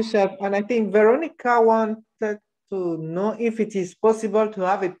 thank you, Chef. And I think Veronica wanted to know if it is possible to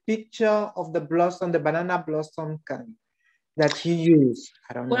have a picture of the blossom, the banana blossom kind that you use.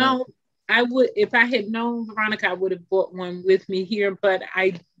 I don't know. Well, I would, if I had known, Veronica, I would have brought one with me here, but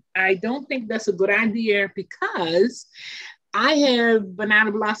I don't think that's a good idea because I have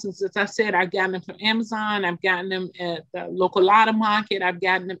banana blossoms. As I said, I've gotten them from Amazon. I've gotten them at the local Lotta market. I've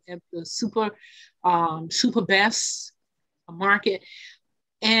gotten them at the Super Best market.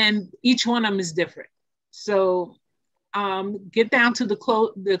 And each one of them is different. So get down to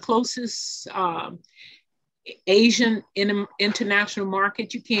the closest Asian international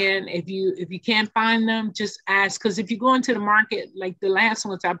market you can. If you can't find them, just ask. Because if you go into the market, like the last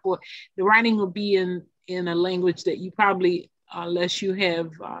ones I bought, the writing will be in a language that you probably, unless you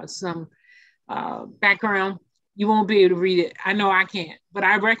have some background, you won't be able to read it. I know I can't, but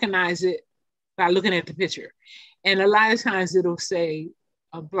I recognize it by looking at the picture. And a lot of times it'll say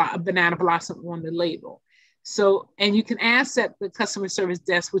a banana blossom on the label. So, and you can ask at the customer service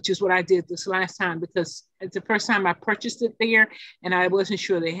desk, which is what I did this last time, because it's the first time I purchased it there and I wasn't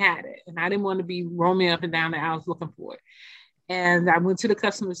sure they had it. And I didn't want to be roaming up and down the aisles looking for it. And I went to the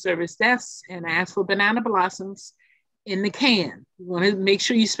customer service desk and I asked for banana blossoms in the can. You want to make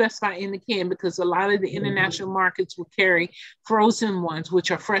sure you specify in the can because a lot of the international markets will carry frozen ones, which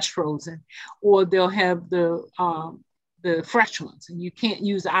are fresh frozen, or they'll have the fresh ones, and you can't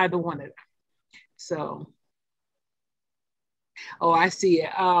use either one of them. So, oh, I see it.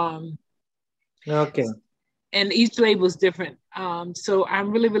 Okay. And each label is different. So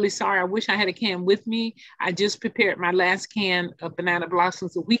I'm really, really sorry. I wish I had a can with me. I just prepared my last can of banana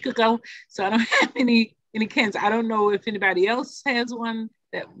blossoms a week ago. So I don't have any cans. I don't know if anybody else has one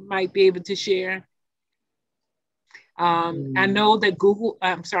that might be able to share. I know that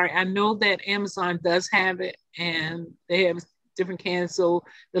I know that Amazon does have it and they have different cans. So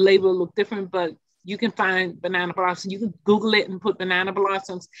the label look different, but you can find banana blossoms. You can Google it and put banana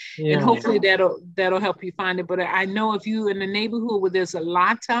blossoms, and hopefully that'll help you find it. But I know if you in the neighborhood where there's a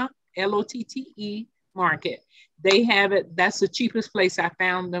Lotta, Lotte market, they have it. That's the cheapest place I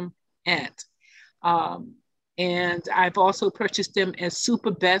found them at. And I've also purchased them at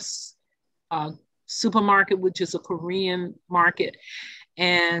Super Best supermarket, which is a Korean market,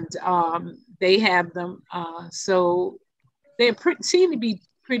 and they have them. So they seem to be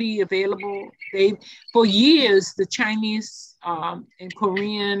pretty available. For years, the Chinese and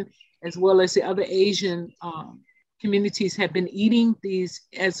Korean, as well as the other Asian communities have been eating these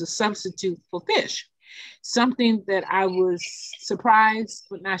as a substitute for fish. Something that I was surprised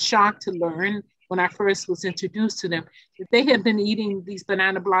but not shocked to learn when I first was introduced to them, that they have been eating these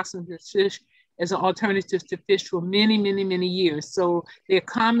banana blossoms as fish as an alternative to fish for many, many, many years. So they're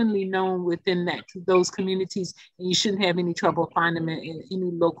commonly known within those communities, and you shouldn't have any trouble finding them in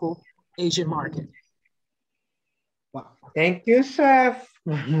any local Asian market. Wow. Thank you, Chef.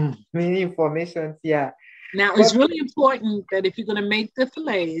 Many information, yeah. Now, it's really important that if you're going to make the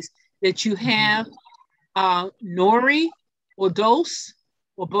fillets, that you have nori or dose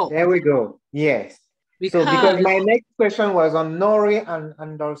or both. There we go. Yes. Because my next question was on nori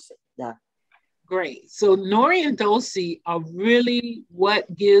and dulce. Yeah. Great. So nori and dulce are really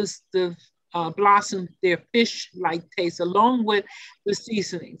what gives the blossom their fish-like taste, along with the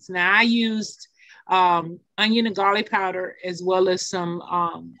seasonings. Now, I used onion and garlic powder as well as some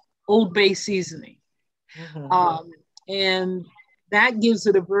Old Bay seasoning. And that gives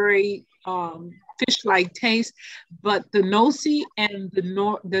it a very fish-like taste. But the nossi and the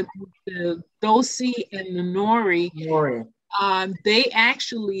dulce and the nori. They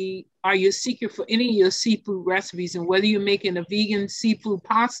actually are your secret for any of your seafood recipes. And whether you're making a vegan seafood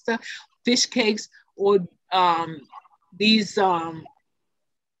pasta, fish cakes, or these,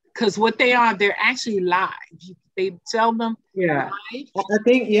 because what they are, they're actually live. They sell them live. I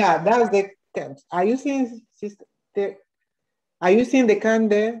think, that's the, are you seeing the can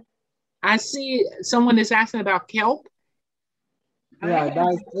there? I see someone is asking about kelp. Yeah,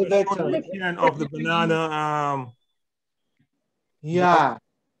 that's the can of the banana.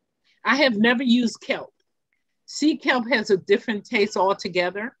 I have never used kelp. Sea kelp has a different taste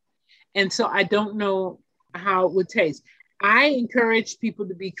altogether. And so I don't know how it would taste. I encourage people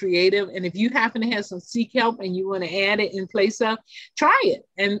to be creative. And if you happen to have some sea kelp and you want to add it in place of, try it.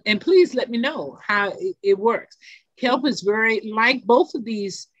 And please let me know how it works. Kelp is very, like both of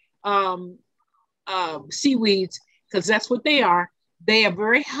these seaweeds, because that's what they are. They are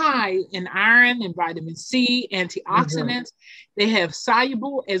very high in iron and vitamin C, antioxidants. They have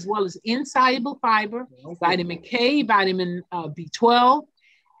soluble as well as insoluble fiber, vitamin K, vitamin B12,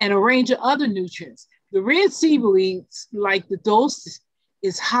 and a range of other nutrients. The red seaweeds, like the dulce,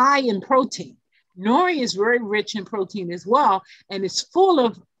 is high in protein. Nori is very rich in protein as well, and it's full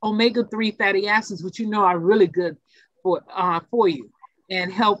of omega-3 fatty acids, which you know are really good for you.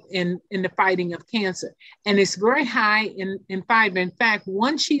 and help in the fighting of cancer. And it's very high in fiber. In fact,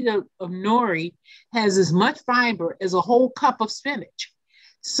 one sheet of nori has as much fiber as a whole cup of spinach.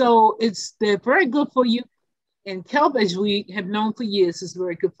 So they're very good for you. And kelp, as we have known for years, is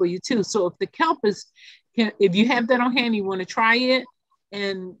very good for you too. So if the kelp if you have that on hand, you want to try it,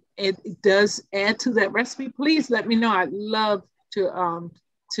 and it does add to that recipe, please let me know. I'd love to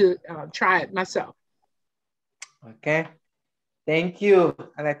try it myself. Okay, thank you.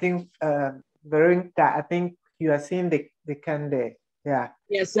 And I think Veronica, I think you are seeing the can there. Yeah.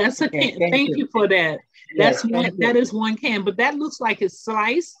 Yes, that's a can. Thank you for that. That's yes, that is one can, but that looks like it's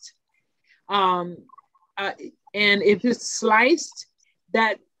sliced. And if it's sliced,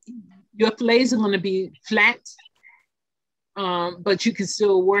 that your fillets are going to be flat, but you can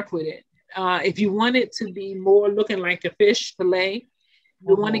still work with it. If you want it to be more looking like a fish fillet,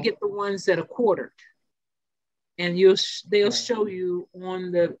 you want to get the ones that are quartered, and they'll show you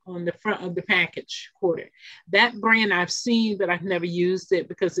on the front of the package quartered. That brand I've seen, but I've never used it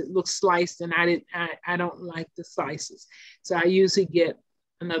because it looks sliced, and I don't like the slices, so I usually get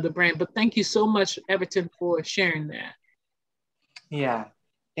another brand. But thank you so much, Everton, for sharing that. Yeah,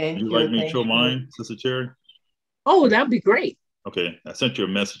 thank you. Would you like me to show mine, Sister Cherry? Oh, that'd be great. Okay, I sent you a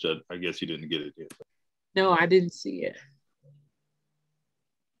message. I guess you didn't get it yet. No, I didn't see it.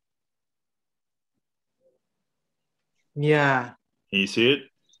 Yeah. Can you see it?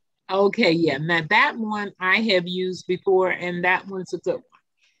 Okay, yeah. Now that one I have used before, and that one's a good one.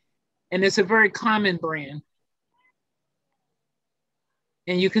 And it's a very common brand.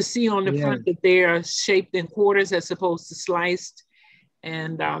 And you can see on the front that they are shaped in quarters as opposed to sliced.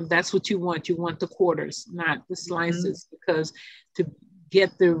 And that's what you want. You want the quarters, not the slices, because to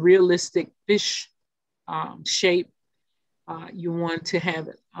get the realistic fish shape, you want to have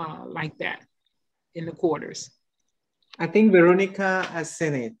it like that in the quarters. I think Veronica has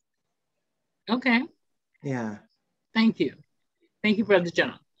seen it. Okay. Yeah. Thank you. Thank you, Brother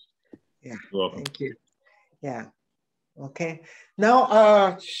John. Yeah. You're welcome. Thank you. Yeah. Okay.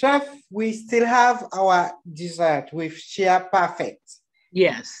 Now, Chef, we still have our dessert with Shea Perfect.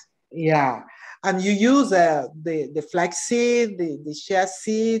 Yes. Yeah. And you use the flaxseed, the shea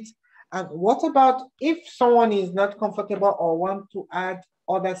seed. And what about if someone is not comfortable or want to add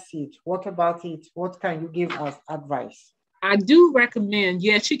other seeds? What about it? What can you give us advice? I do recommend,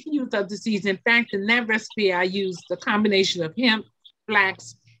 yes, you can use other seeds. In fact, in that recipe, I used a combination of hemp,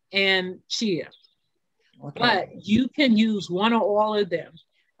 flax, and chia. Okay. But you can use one or all of them.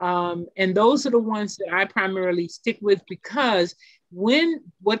 And those are the ones that I primarily stick with, because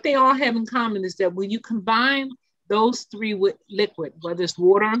what they all have in common is that when you combine those three with liquid, whether it's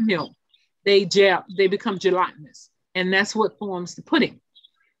water or milk, they become gelatinous. And that's what forms the pudding.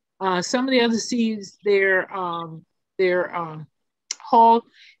 Some of the other seeds, their hull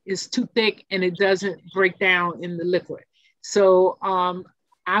is too thick and it doesn't break down in the liquid. So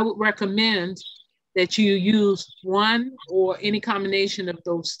I would recommend that you use one or any combination of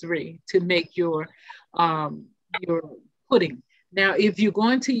those three to make your pudding. Now, if you're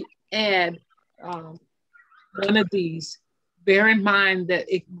going to add one of these, bear in mind that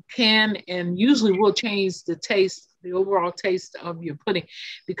it can and usually will change the taste, the overall taste of your pudding,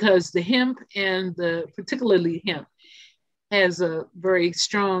 because the hemp and particularly hemp has a very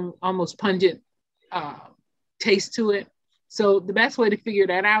strong, almost pungent taste to it. So the best way to figure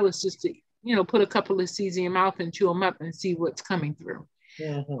that out is just to, put a couple of seeds in your mouth and chew them up and see what's coming through.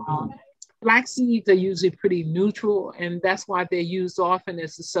 Flax seeds are usually pretty neutral, and that's why they're used often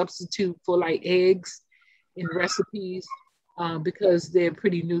as a substitute for like eggs in recipes, because they're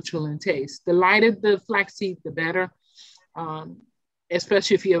pretty neutral in taste. The lighter the flax seed, the better,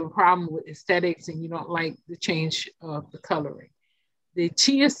 especially if you have a problem with aesthetics and you don't like the change of the coloring. The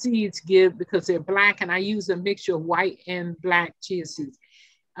chia seeds because they're black, and I use a mixture of white and black chia seeds.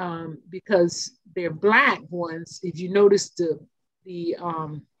 Because they're black ones, if you notice the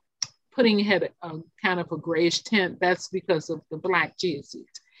pudding had a kind of a grayish tint, that's because of the black chia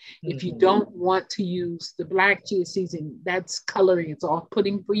seeds. If you don't want to use the black chia seeds and that's coloring, it's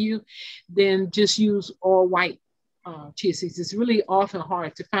off-putting for you, then just use all white chia seeds. It's really often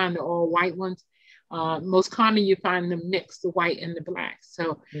hard to find the all white ones. Most common you find them mixed, the white and the black.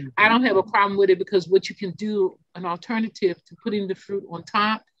 So I don't have a problem with it, because what you can do, an alternative to putting the fruit on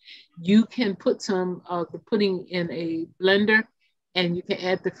top, you can put some of the pudding in a blender and you can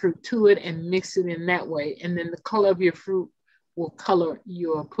add the fruit to it and mix it in that way. And then the color of your fruit will color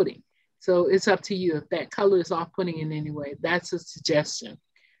your pudding. So it's up to you. If that color is off-putting in any way, that's a suggestion.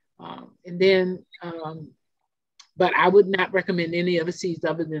 But I would not recommend any other seeds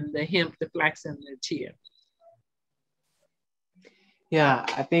other than the hemp, the flax, and the chia. Yeah,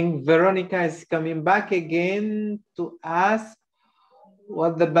 I think Veronica is coming back again to ask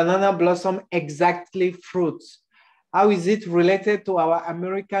what the banana blossom exactly fruits. How is it related to our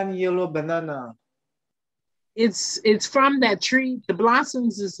American yellow banana? It's from that tree. The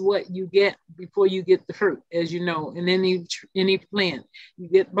blossoms is what you get before you get the fruit, as you know, in any plant. You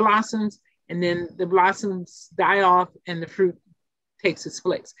get blossoms, and then the blossoms die off, and the fruit takes its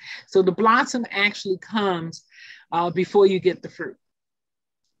place. So the blossom actually comes before you get the fruit.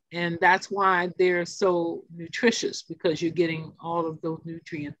 And that's why they're so nutritious, because you're getting all of those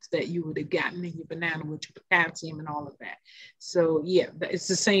nutrients that you would have gotten in your banana with your potassium and all of that. So yeah, it's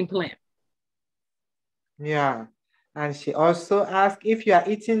the same plant. Yeah. And she also asked, if you are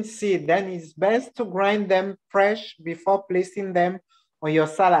eating seed, then it's best to grind them fresh before placing them on your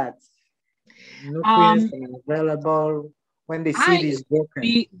salads. Nutrients are available when the seed is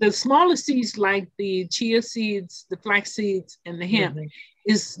broken. The smaller seeds, like the chia seeds, the flax seeds, and the hemp,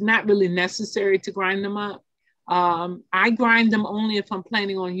 is not really necessary to grind them up. I grind them only if I'm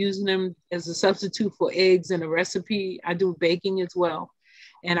planning on using them as a substitute for eggs in a recipe. I do baking as well,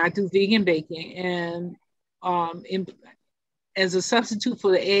 and I do vegan baking. And as a substitute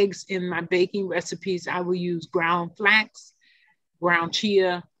for the eggs in my baking recipes, I will use ground flax, ground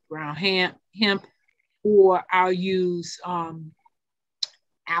chia, ground hemp, or I'll use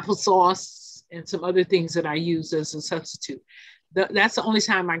applesauce and some other things that I use as a substitute. That's the only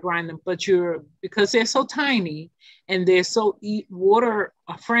time I grind them. But because they're so tiny and they're so water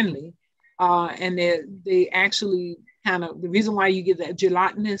friendly, and they actually kind of, the reason why you get that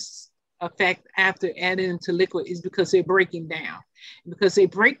gelatinous effect after adding into liquid is because they're breaking down. Because they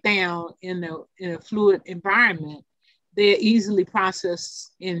break down in a fluid environment, they're easily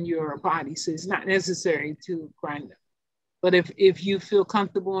processed in your body. So it's not necessary to grind them. But if you feel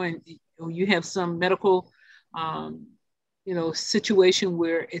comfortable and you have some medical situation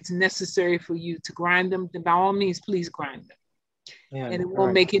where it's necessary for you to grind them, then by all means, please grind them. Yeah, and it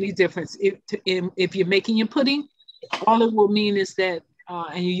won't make any difference. If you're making your pudding, all it will mean is that,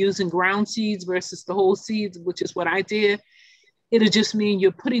 and you're using ground seeds versus the whole seeds, which is what I did, it'll just mean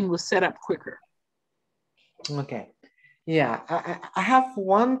your pudding will set up quicker. Okay. Yeah, I have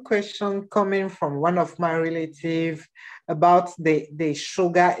one question coming from one of my relatives about the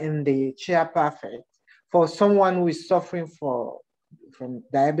sugar in the Chia Perfect. For someone who is suffering from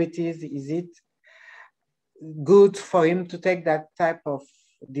diabetes, is it good for him to take that type of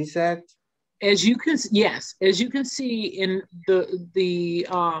dessert? As you can see in the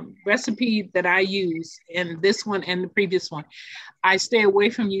recipe that I use, in this one and the previous one, I stay away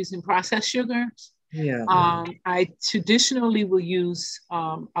from using processed sugars. Yeah. I traditionally will use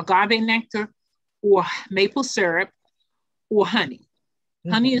agave nectar or maple syrup or honey.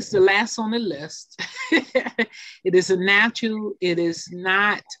 Honey is the last on the list. It is a natural. It is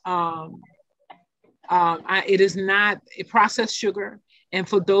not. It is not a processed sugar. And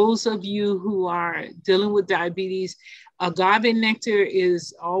for those of you who are dealing with diabetes, agave nectar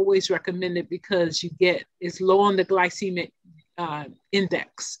is always recommended because it's low on the glycemic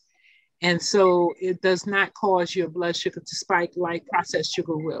index. And so it does not cause your blood sugar to spike like processed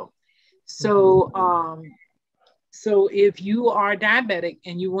sugar will. So, so if you are diabetic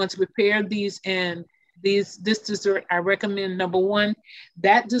and you want to prepare these and this dessert, I recommend, number one,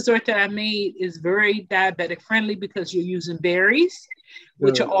 that dessert that I made is very diabetic friendly because you're using berries,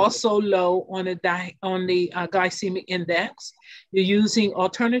 which are also low on the glycemic index. You're using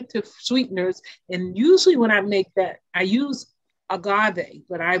alternative sweeteners. And usually when I make that, I use agave,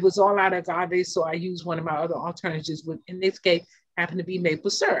 but I was all out of agave, so I use one of my other alternatives, which in this case happened to be maple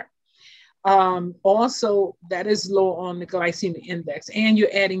syrup. Also, that is low on the glycemic index. And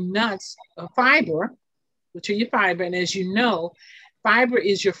you're adding nuts, fiber, which are your fiber. And as you know, fiber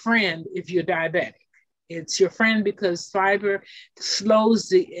is your friend if you're diabetic. It's your friend because fiber slows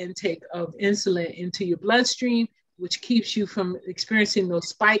the intake of insulin into your bloodstream, which keeps you from experiencing those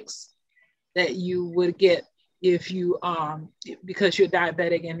spikes that you would get if you because you're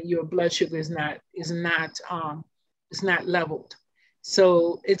diabetic and your blood sugar is not leveled.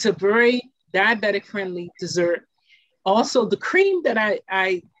 So it's a very diabetic friendly dessert. Also, the cream that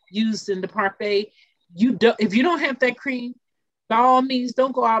I used in the parfait, if you don't have that cream, by all means,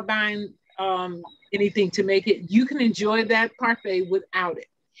 don't go out buying anything to make it. You can enjoy that parfait without it,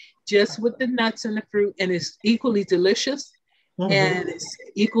 just with the nuts and the fruit, and it's equally delicious. And it's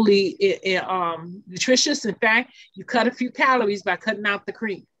equally nutritious. In fact, you cut a few calories by cutting out the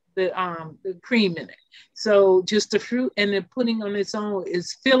cream in it. So just the fruit and the pudding on its own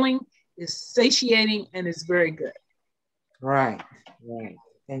is filling, is satiating, and it's very good. Right.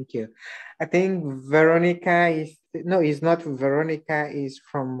 Thank you. I think Veronica is no, it's not Veronica, it's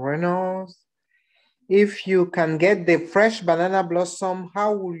from Reynolds. If you can get the fresh banana blossom,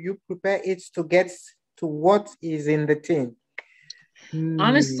 how will you prepare it to get to what is in the tin?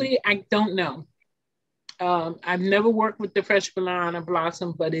 Honestly, I don't know. I've never worked with the fresh banana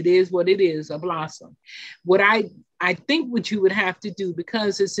blossom, but it is what it is, a blossom. What I think what you would have to do,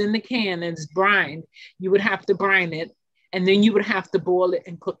 because it's in the can and it's brined, you would have to brine it, and then you would have to boil it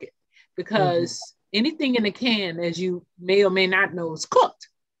and cook it, because anything in the can, as you may or may not know, is cooked.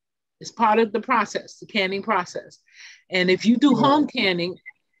 It's part of the process, the canning process. And if you do home canning,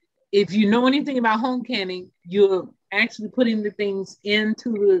 if you know anything about home canning, you're actually putting the things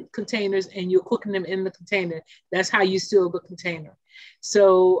into the containers and you're cooking them in the container. That's how you seal the container.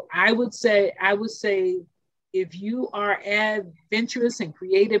 So I would say if you are adventurous and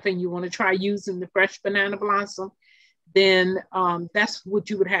creative and you want to try using the fresh banana blossom, then that's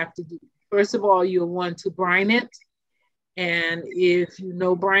what you would have to do. First of all, you'll want to brine it. And if you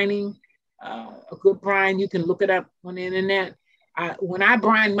know brining, a good brine, you can look it up on the internet. When I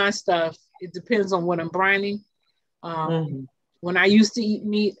brine my stuff, it depends on what I'm brining. When I used to eat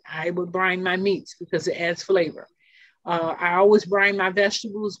meat, I would brine my meats because it adds flavor. I always brine my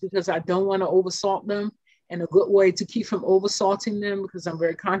vegetables because I don't want to oversalt them. And a good way to keep from oversalting them, because I'm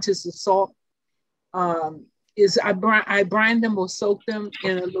very conscious of salt, is I brine them or soak them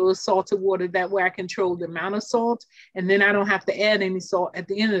in a little salted water. That way I control the amount of salt, and then I don't have to add any salt at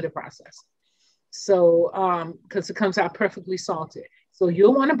the end of the process. So, because it comes out perfectly salted. So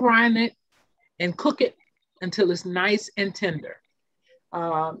you'll want to brine it and cook it until it's nice and tender.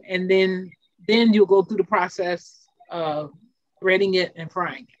 And then you'll go through the process of breading it and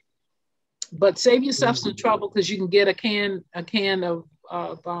frying it. But save yourself some trouble, because you can get a can of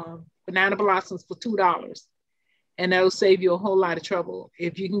banana blossoms for $2. And that'll save you a whole lot of trouble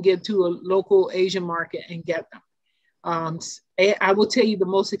if you can get to a local Asian market and get them. I will tell you the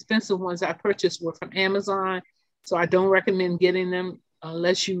most expensive ones I purchased were from Amazon. So I don't recommend getting them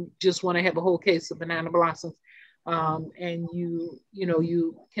unless you just want to have a whole case of banana blossoms. And you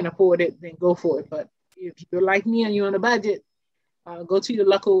can afford it, then go for it. But if you're like me and you're on a budget, go to your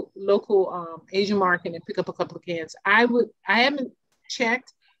local Asian market and pick up a couple of cans. I haven't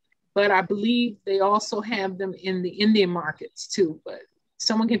checked, but I believe they also have them in the Indian markets too. But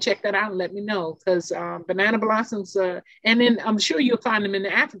someone can check that out and let me know, because banana blossoms, and then I'm sure you'll find them in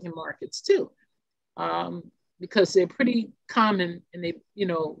the African markets too, because they're pretty common and they,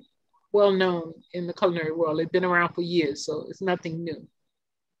 well known in the culinary world. They've been around for years, so it's nothing new.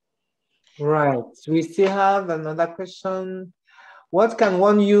 Right. We still have another question. What can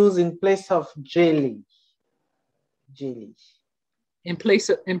one use in place of jelly? In place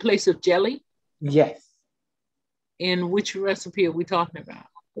of jelly? Yes. In which recipe are we talking about?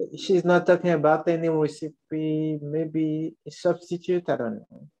 She's not talking about any recipe, maybe a substitute, I don't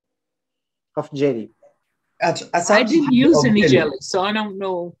know, of jelly. I didn't use any jelly, so I don't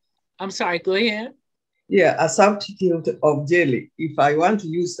know. I'm sorry, go ahead. Yeah, a substitute of jelly. If I want to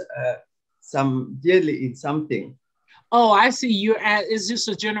use some jelly in something. Oh, I see. Is this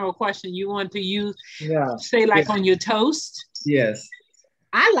a general question? You want to use, say, like on your toast? Yes.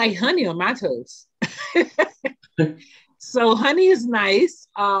 I like honey on my toast. So honey is nice.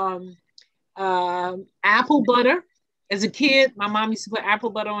 Apple butter. As a kid, my mom used to put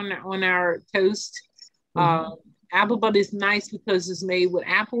apple butter on our toast. Apple butter is nice because it's made with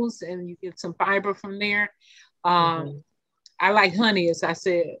apples and you get some fiber from there. I like honey, as I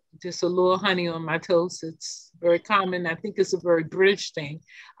said, just a little honey on my toast. It's very common. I think it's a very British thing.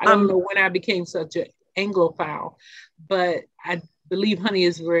 I don't know when I became such an Anglophile, but I believe honey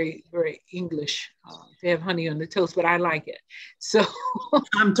is very, very English to have honey on the toast, but I like it. So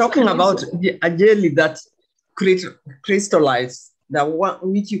I'm talking about a jelly that's crystallized, the one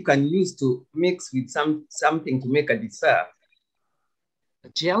which you can use to mix with something to make a dessert. A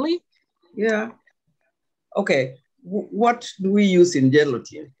jelly? Yeah. Okay. What do we use in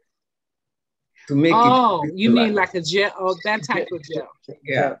gelatin to make it? Oh, you mean like a gel? Oh, that type of gel.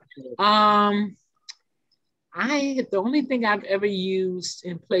 Yeah. The only thing I've ever used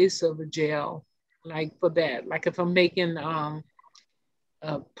in place of a gel, like for that, like if I'm making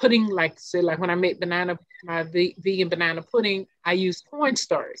pudding, like say, like when I make my vegan banana pudding, I use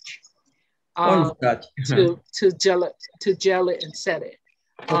cornstarch to gel it and set it.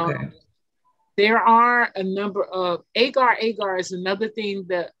 Okay. There are a number of agar. Agar is another thing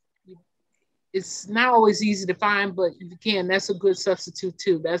that it's not always easy to find, but if you can, that's a good substitute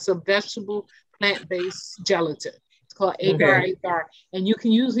too. That's a vegetable plant-based gelatin. It's called agar. And you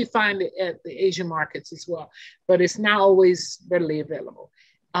can usually find it at the Asian markets as well, but it's not always readily available.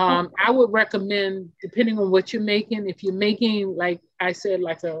 I would recommend, depending on what you're making, if you're making, like I said,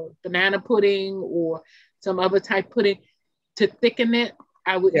 like a banana pudding or some other type pudding, to thicken it,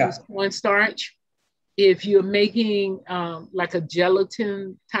 I would use cornstarch. If you're making like a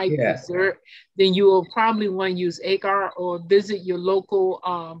gelatin type dessert, then you will probably want to use agar, or visit your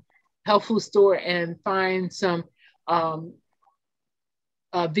local health food store and find some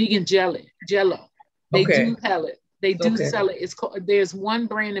vegan jello. They do sell it. They do sell it. It's called, there's one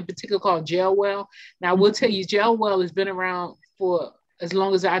brand in particular called Gelwell. Now I will tell you, Gelwell has been around for as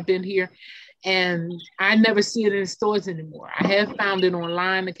long as I've been here, and I never see it in stores anymore. I have found it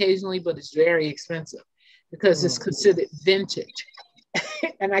online occasionally, but it's very expensive because it's considered vintage.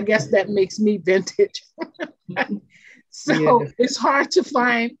 And I guess that makes me vintage. So it's hard to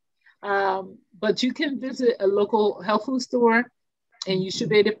find, but you can visit a local health food store and you should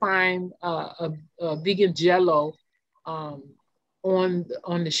be able to find a vegan jello on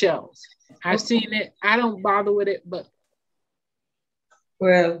the shelves. I've seen it. I don't bother with it, but.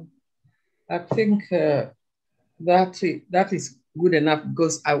 Well, I think that is good enough,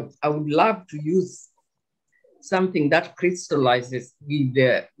 because I would love to use something that crystallizes with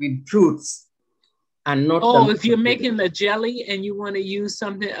fruits and not. Oh, if you're making a jelly and you want to use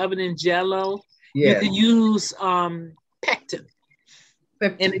something other than jello, you can use pectin.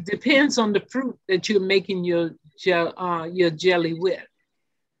 And it depends on the fruit that you're making your jelly with.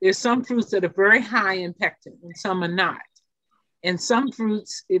 There's some fruits that are very high in pectin and some are not. And some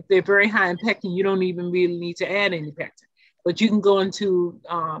fruits, if they're very high in pectin, you don't even really need to add any pectin. But you can go into,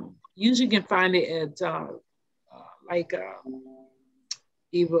 usually you can find it at either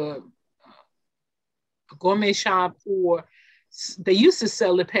a gourmet shop, or they used to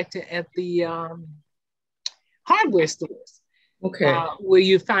sell the pectin at the hardware stores. Okay. Where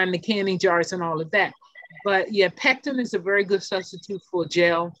you find the canning jars and all of that. But yeah, pectin is a very good substitute for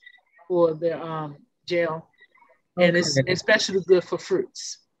gel, for the gel. And it's especially good for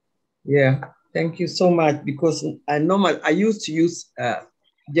fruits. Yeah, thank you so much, because I used to use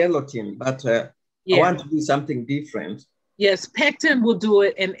gelatin, but I want to do something different. Yes, pectin will do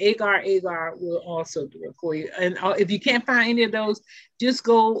it, and agar will also do it for you. And if you can't find any of those, just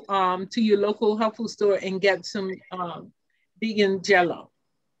go to your local health food store and get some vegan jello.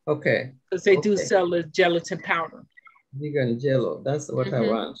 Okay. Because they do sell the gelatin powder. Vegan jello, that's what I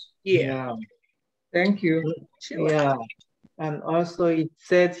want. Yeah. Thank you. Yeah. And also it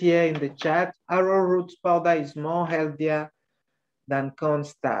said here in the chat, arrowroot powder is more healthier than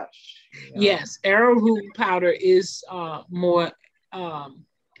cornstarch. Yes, arrowroot powder is more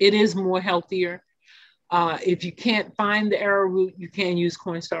healthier. If you can't find the arrowroot, you can use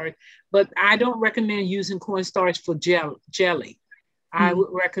cornstarch, but I don't recommend using cornstarch for jelly. I would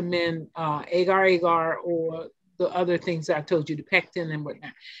recommend agar or the other things I told you, the pectin and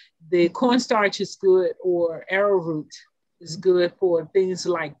whatnot. The cornstarch is good, or arrowroot is good for things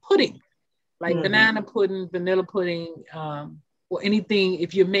like pudding, like banana pudding, vanilla pudding, or anything.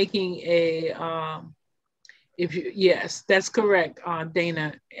 If you're making yes, that's correct,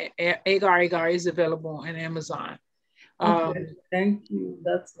 Dana. Agar is available on Amazon. Thank you.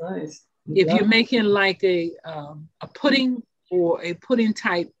 That's nice. If you're making like a pudding or a pudding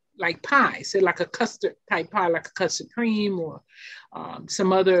type, like pie, say like a custard type pie, like a custard cream, or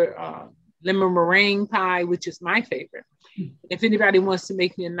some other lemon meringue pie, which is my favorite. If anybody wants to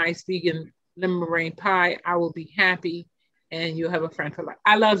make me a nice vegan lemon meringue pie, I will be happy, and you'll have a friend for life.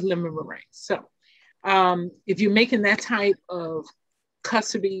 I love lemon meringue. So if you're making that type of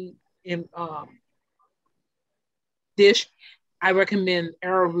custardy dish, I recommend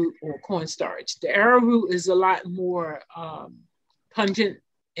arrowroot or cornstarch. The arrowroot is a lot more pungent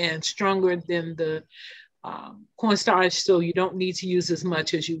and stronger than the cornstarch, so you don't need to use as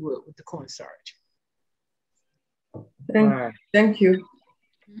much as you would with the cornstarch. Thank you.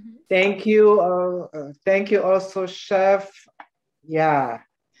 Thank you. Thank you also, Chef. Yeah,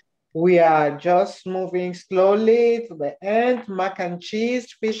 we are just moving slowly to the end. Mac and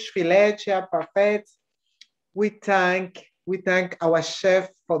cheese, fish fillet, chia parfait. We thank our chef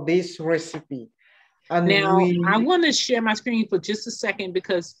for this recipe. And now, I want to share my screen for just a second,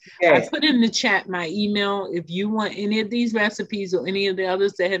 because I put in the chat my email. If you want any of these recipes or any of the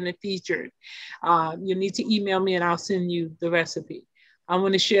others that have been featured, you need to email me and I'll send you the recipe. I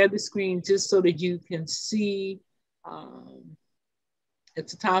want to share the screen just so that you can see at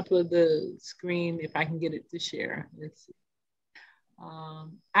the top of the screen, if I can get it to share. Let's see.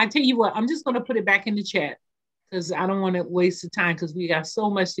 I tell you what, I'm just going to put it back in the chat, because I don't want to waste the time, because we got so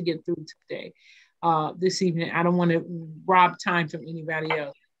much to get through today. This evening, I don't want to rob time from anybody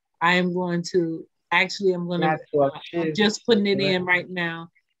else. I'm going to, I'm just putting it in right now.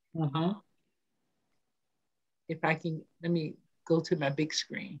 If I can, let me go to my big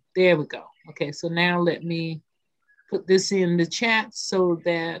screen. There we go. Okay, so now let me put this in the chat so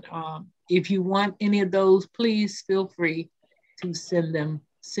that if you want any of those, please feel free to send them.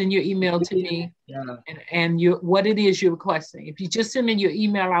 Send your email to me and what it is you're requesting. If you just send me your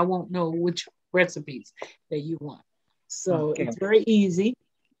email, I won't know which recipes that you want. So it's very easy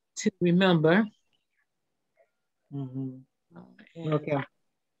to remember. Okay.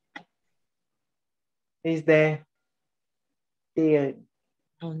 Is there the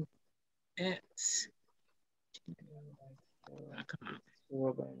it's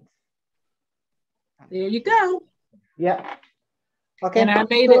there you go. Yeah. Okay. And I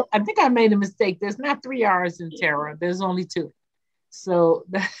made it. I think I made a mistake. There's not 3 R's in Terra. There's only 2. So,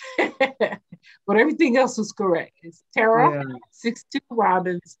 but everything else was correct. It's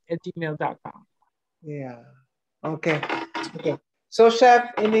Terra62Robbins@gmail.com. Yeah. Okay. Okay. So,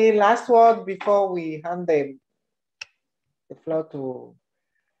 Chef, any last word before we hand the floor to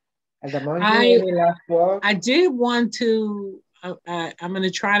Adamonji? Any last word? I did want to. I'm going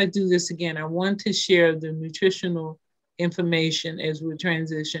to try to do this again. I want to share the nutritional information as we're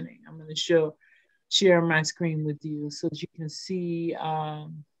transitioning. I'm going to share my screen with you so that you can see the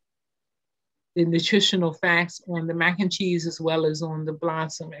nutritional facts on the mac and cheese as well as on the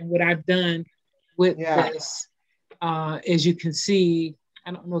blossom. And what I've done with this, as you can see, I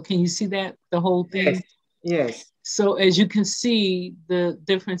don't know, can you see that, the whole thing? Yes. So as you can see, the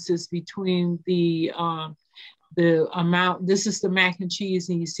differences between the amount, this is the mac and cheese,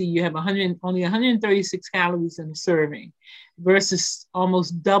 and you see you have only 136 calories in a serving versus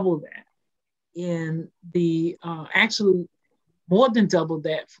almost double that in the, actually more than double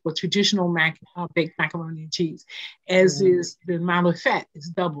that for traditional baked macaroni and cheese, as is the amount of fat is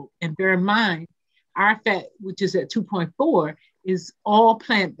double. And bear in mind, our fat, which is at 2.4, is all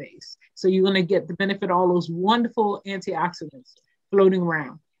plant-based. So you're gonna get the benefit of all those wonderful antioxidants floating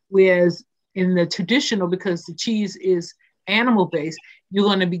around. Whereas in the traditional, because the cheese is animal-based, you're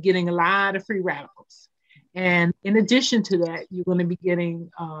gonna be getting a lot of free radicals. And in addition to that, you're gonna be getting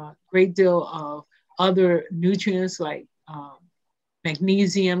a great deal of other nutrients like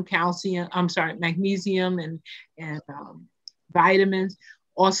magnesium, magnesium and vitamins.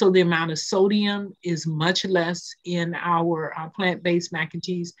 Also, the amount of sodium is much less in our plant-based mac and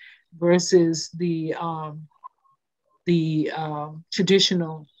cheese versus the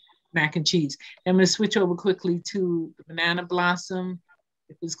traditional mac and cheese. I'm going to switch over quickly to the banana blossom,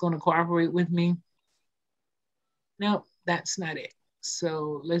 if it's going to cooperate with me. No, that's not it.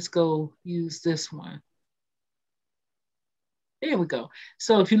 So let's go use this one. There we go.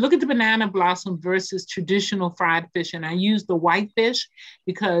 So if you look at the banana blossom versus traditional fried fish, and I use the white fish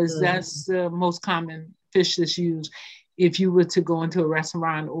because that's the most common fish that's used. If you were to go into a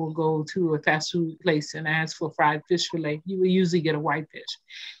restaurant or go to a fast food place and ask for fried fish fillet, you would usually get a white fish.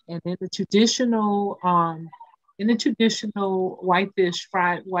 And in the traditional white fish,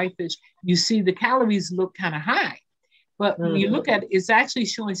 fried white fish, you see the calories look kind of high. But when you look at it, it's actually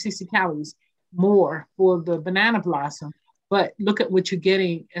showing 60 calories more for the banana blossom. But look at what you're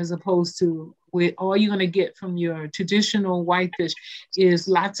getting as opposed to with all you're going to get from your traditional white fish is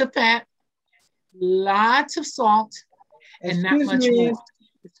lots of fat, lots of salt, and not much more.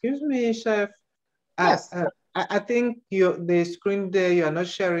 Excuse me, Chef. Yes. I think the screen there, you are not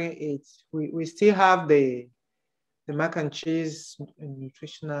sharing it. We still have the mac and cheese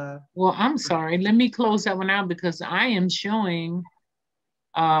nutritional. Well, I'm sorry. Let me close that one out because I am showing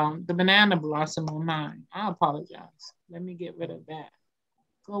the banana blossom on mine. I apologize. Let me get rid of that.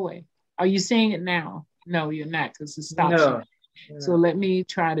 Go away. Are you seeing it now? No, you're not because it stopped. No. So let me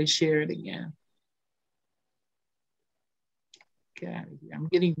try to share it again. Get out of here. I'm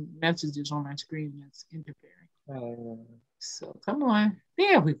getting messages on my screen that's interfering. So come on.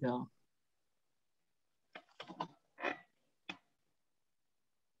 There we go.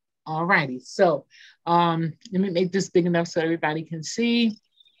 All righty. So let me make this big enough so everybody can see.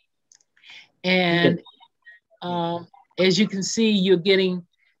 And as you can see, you're getting,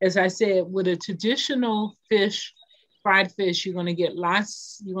 as I said, with a traditional fish, fried fish, you're going to get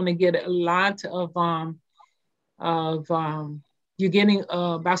lots. You're going to get a lot of you're getting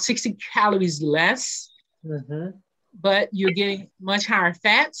about 60 calories less, but you're getting much higher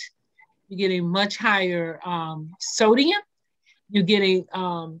fat. You're getting much higher sodium. You're getting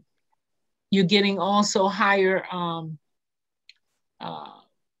also higher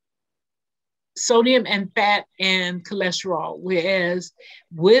sodium and fat and cholesterol. Whereas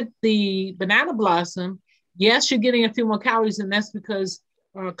with the banana blossom, yes, you're getting a few more calories, and that's because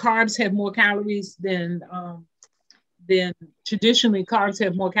carbs have more calories than then traditionally carbs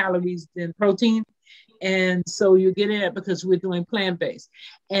have more calories than protein. And so you're getting that because we're doing plant-based.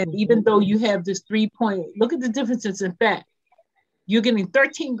 And even though you have this look at the differences in fat. You're getting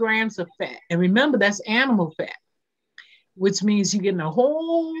 13 grams of fat. And remember, that's animal fat, which means you're getting a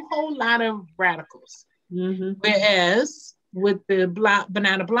whole lot of radicals. Mm-hmm. Whereas with the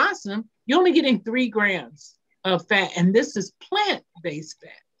banana blossom, you're only getting 3 grams of fat. And this is plant-based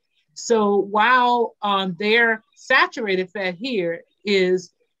fat. So while their saturated fat here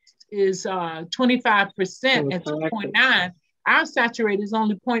is 25% at 2.9, our saturated is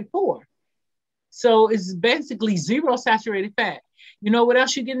only 0.4. So it's basically zero saturated fat. You know what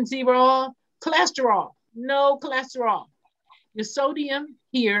else you're getting zero of? Cholesterol. No cholesterol. Your sodium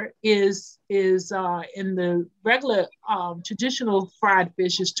here is in the regular traditional fried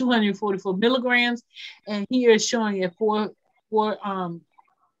fish is 244 milligrams, and here it's showing at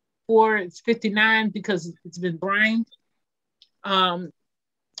 459 because it's been brined.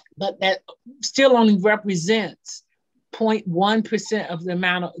 But that still only represents 0.1% of the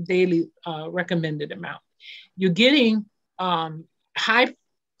amount of daily recommended amount. You're getting high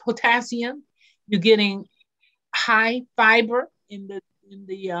potassium. You're getting high fiber in the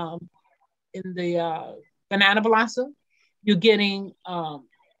banana blossom. You're getting a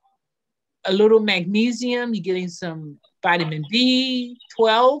little magnesium. You're getting some vitamin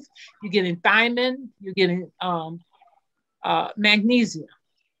B12. You're getting thiamine. You're getting magnesium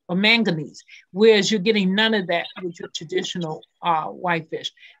or manganese, whereas you're getting none of that with your traditional whitefish.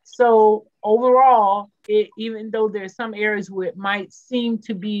 So overall, even though there's some areas where it might seem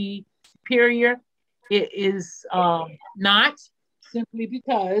to be superior, it is not, simply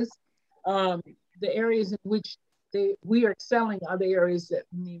because the areas in which we are excelling are the areas that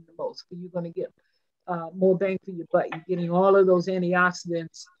mean the most. You're going to get more bang for your buck. You're getting all of those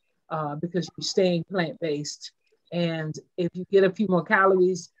antioxidants because you're staying plant-based. And if you get a few more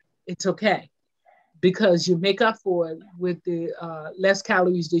calories, it's okay, because you make up for it with the less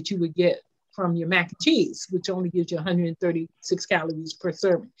calories that you would get from your mac and cheese, which only gives you 136 calories per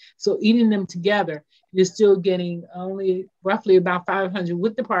serving. So eating them together, you're still getting only roughly about 500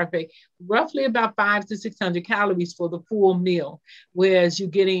 with the parfait, roughly about 500 to 600 calories for the full meal. Whereas you're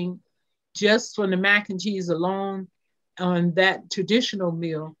getting just from the mac and cheese alone on that traditional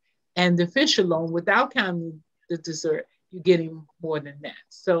meal and the fish alone without counting the dessert, you're getting more than that.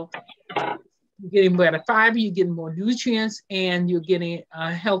 So you're getting better fiber, you're getting more nutrients, and you're getting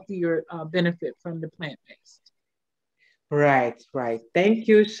a healthier benefit from the plant-based. Right. Thank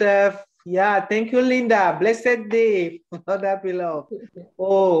you, Chef. Yeah, thank you, Linda. Blessed day, Mother below.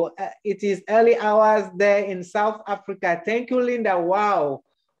 Oh, it is early hours there in South Africa. Thank you, Linda. Wow,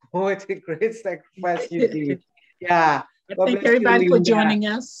 what a great sacrifice you did. Yeah. Thank everybody for joining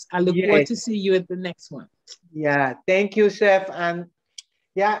us. I look forward to see you at the next one. Yeah, thank you, Chef. And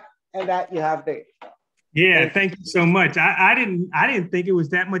yeah, and that you have the. Yeah, thank you so much. I didn't think it was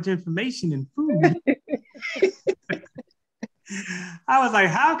that much information in food. I was like,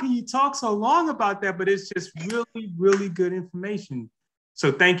 how can you talk so long about that? But it's just really, really good information.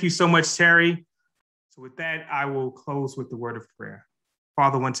 So thank you so much, Terry. So with that, I will close with the word of prayer.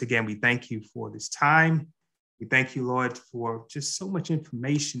 Father, once again, we thank you for this time. We thank you, Lord, for just so much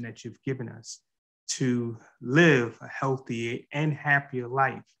information that you've given us to live a healthy and happier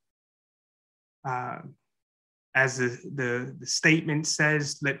life. As the statement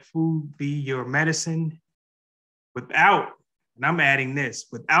says, let food be your medicine without, and I'm adding this,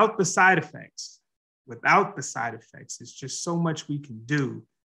 without the side effects. Without the side effects, it's just so much we can do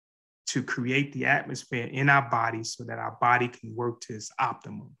to create the atmosphere in our bodies so that our body can work to its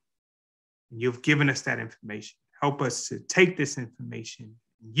optimum. And you've given us that information. Help us to take this information,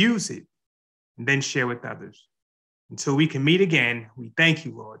 use it, and then share with others. Until we can meet again, we thank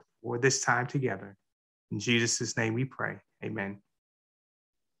you, Lord, for this time together. In Jesus' name we pray. Amen.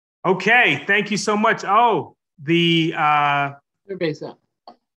 Okay, thank you so much. Oh, the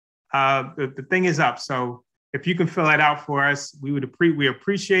thing is up. So if you can fill that out for us, we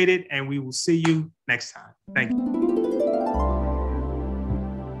appreciate it, and we will see you next time. Thank you.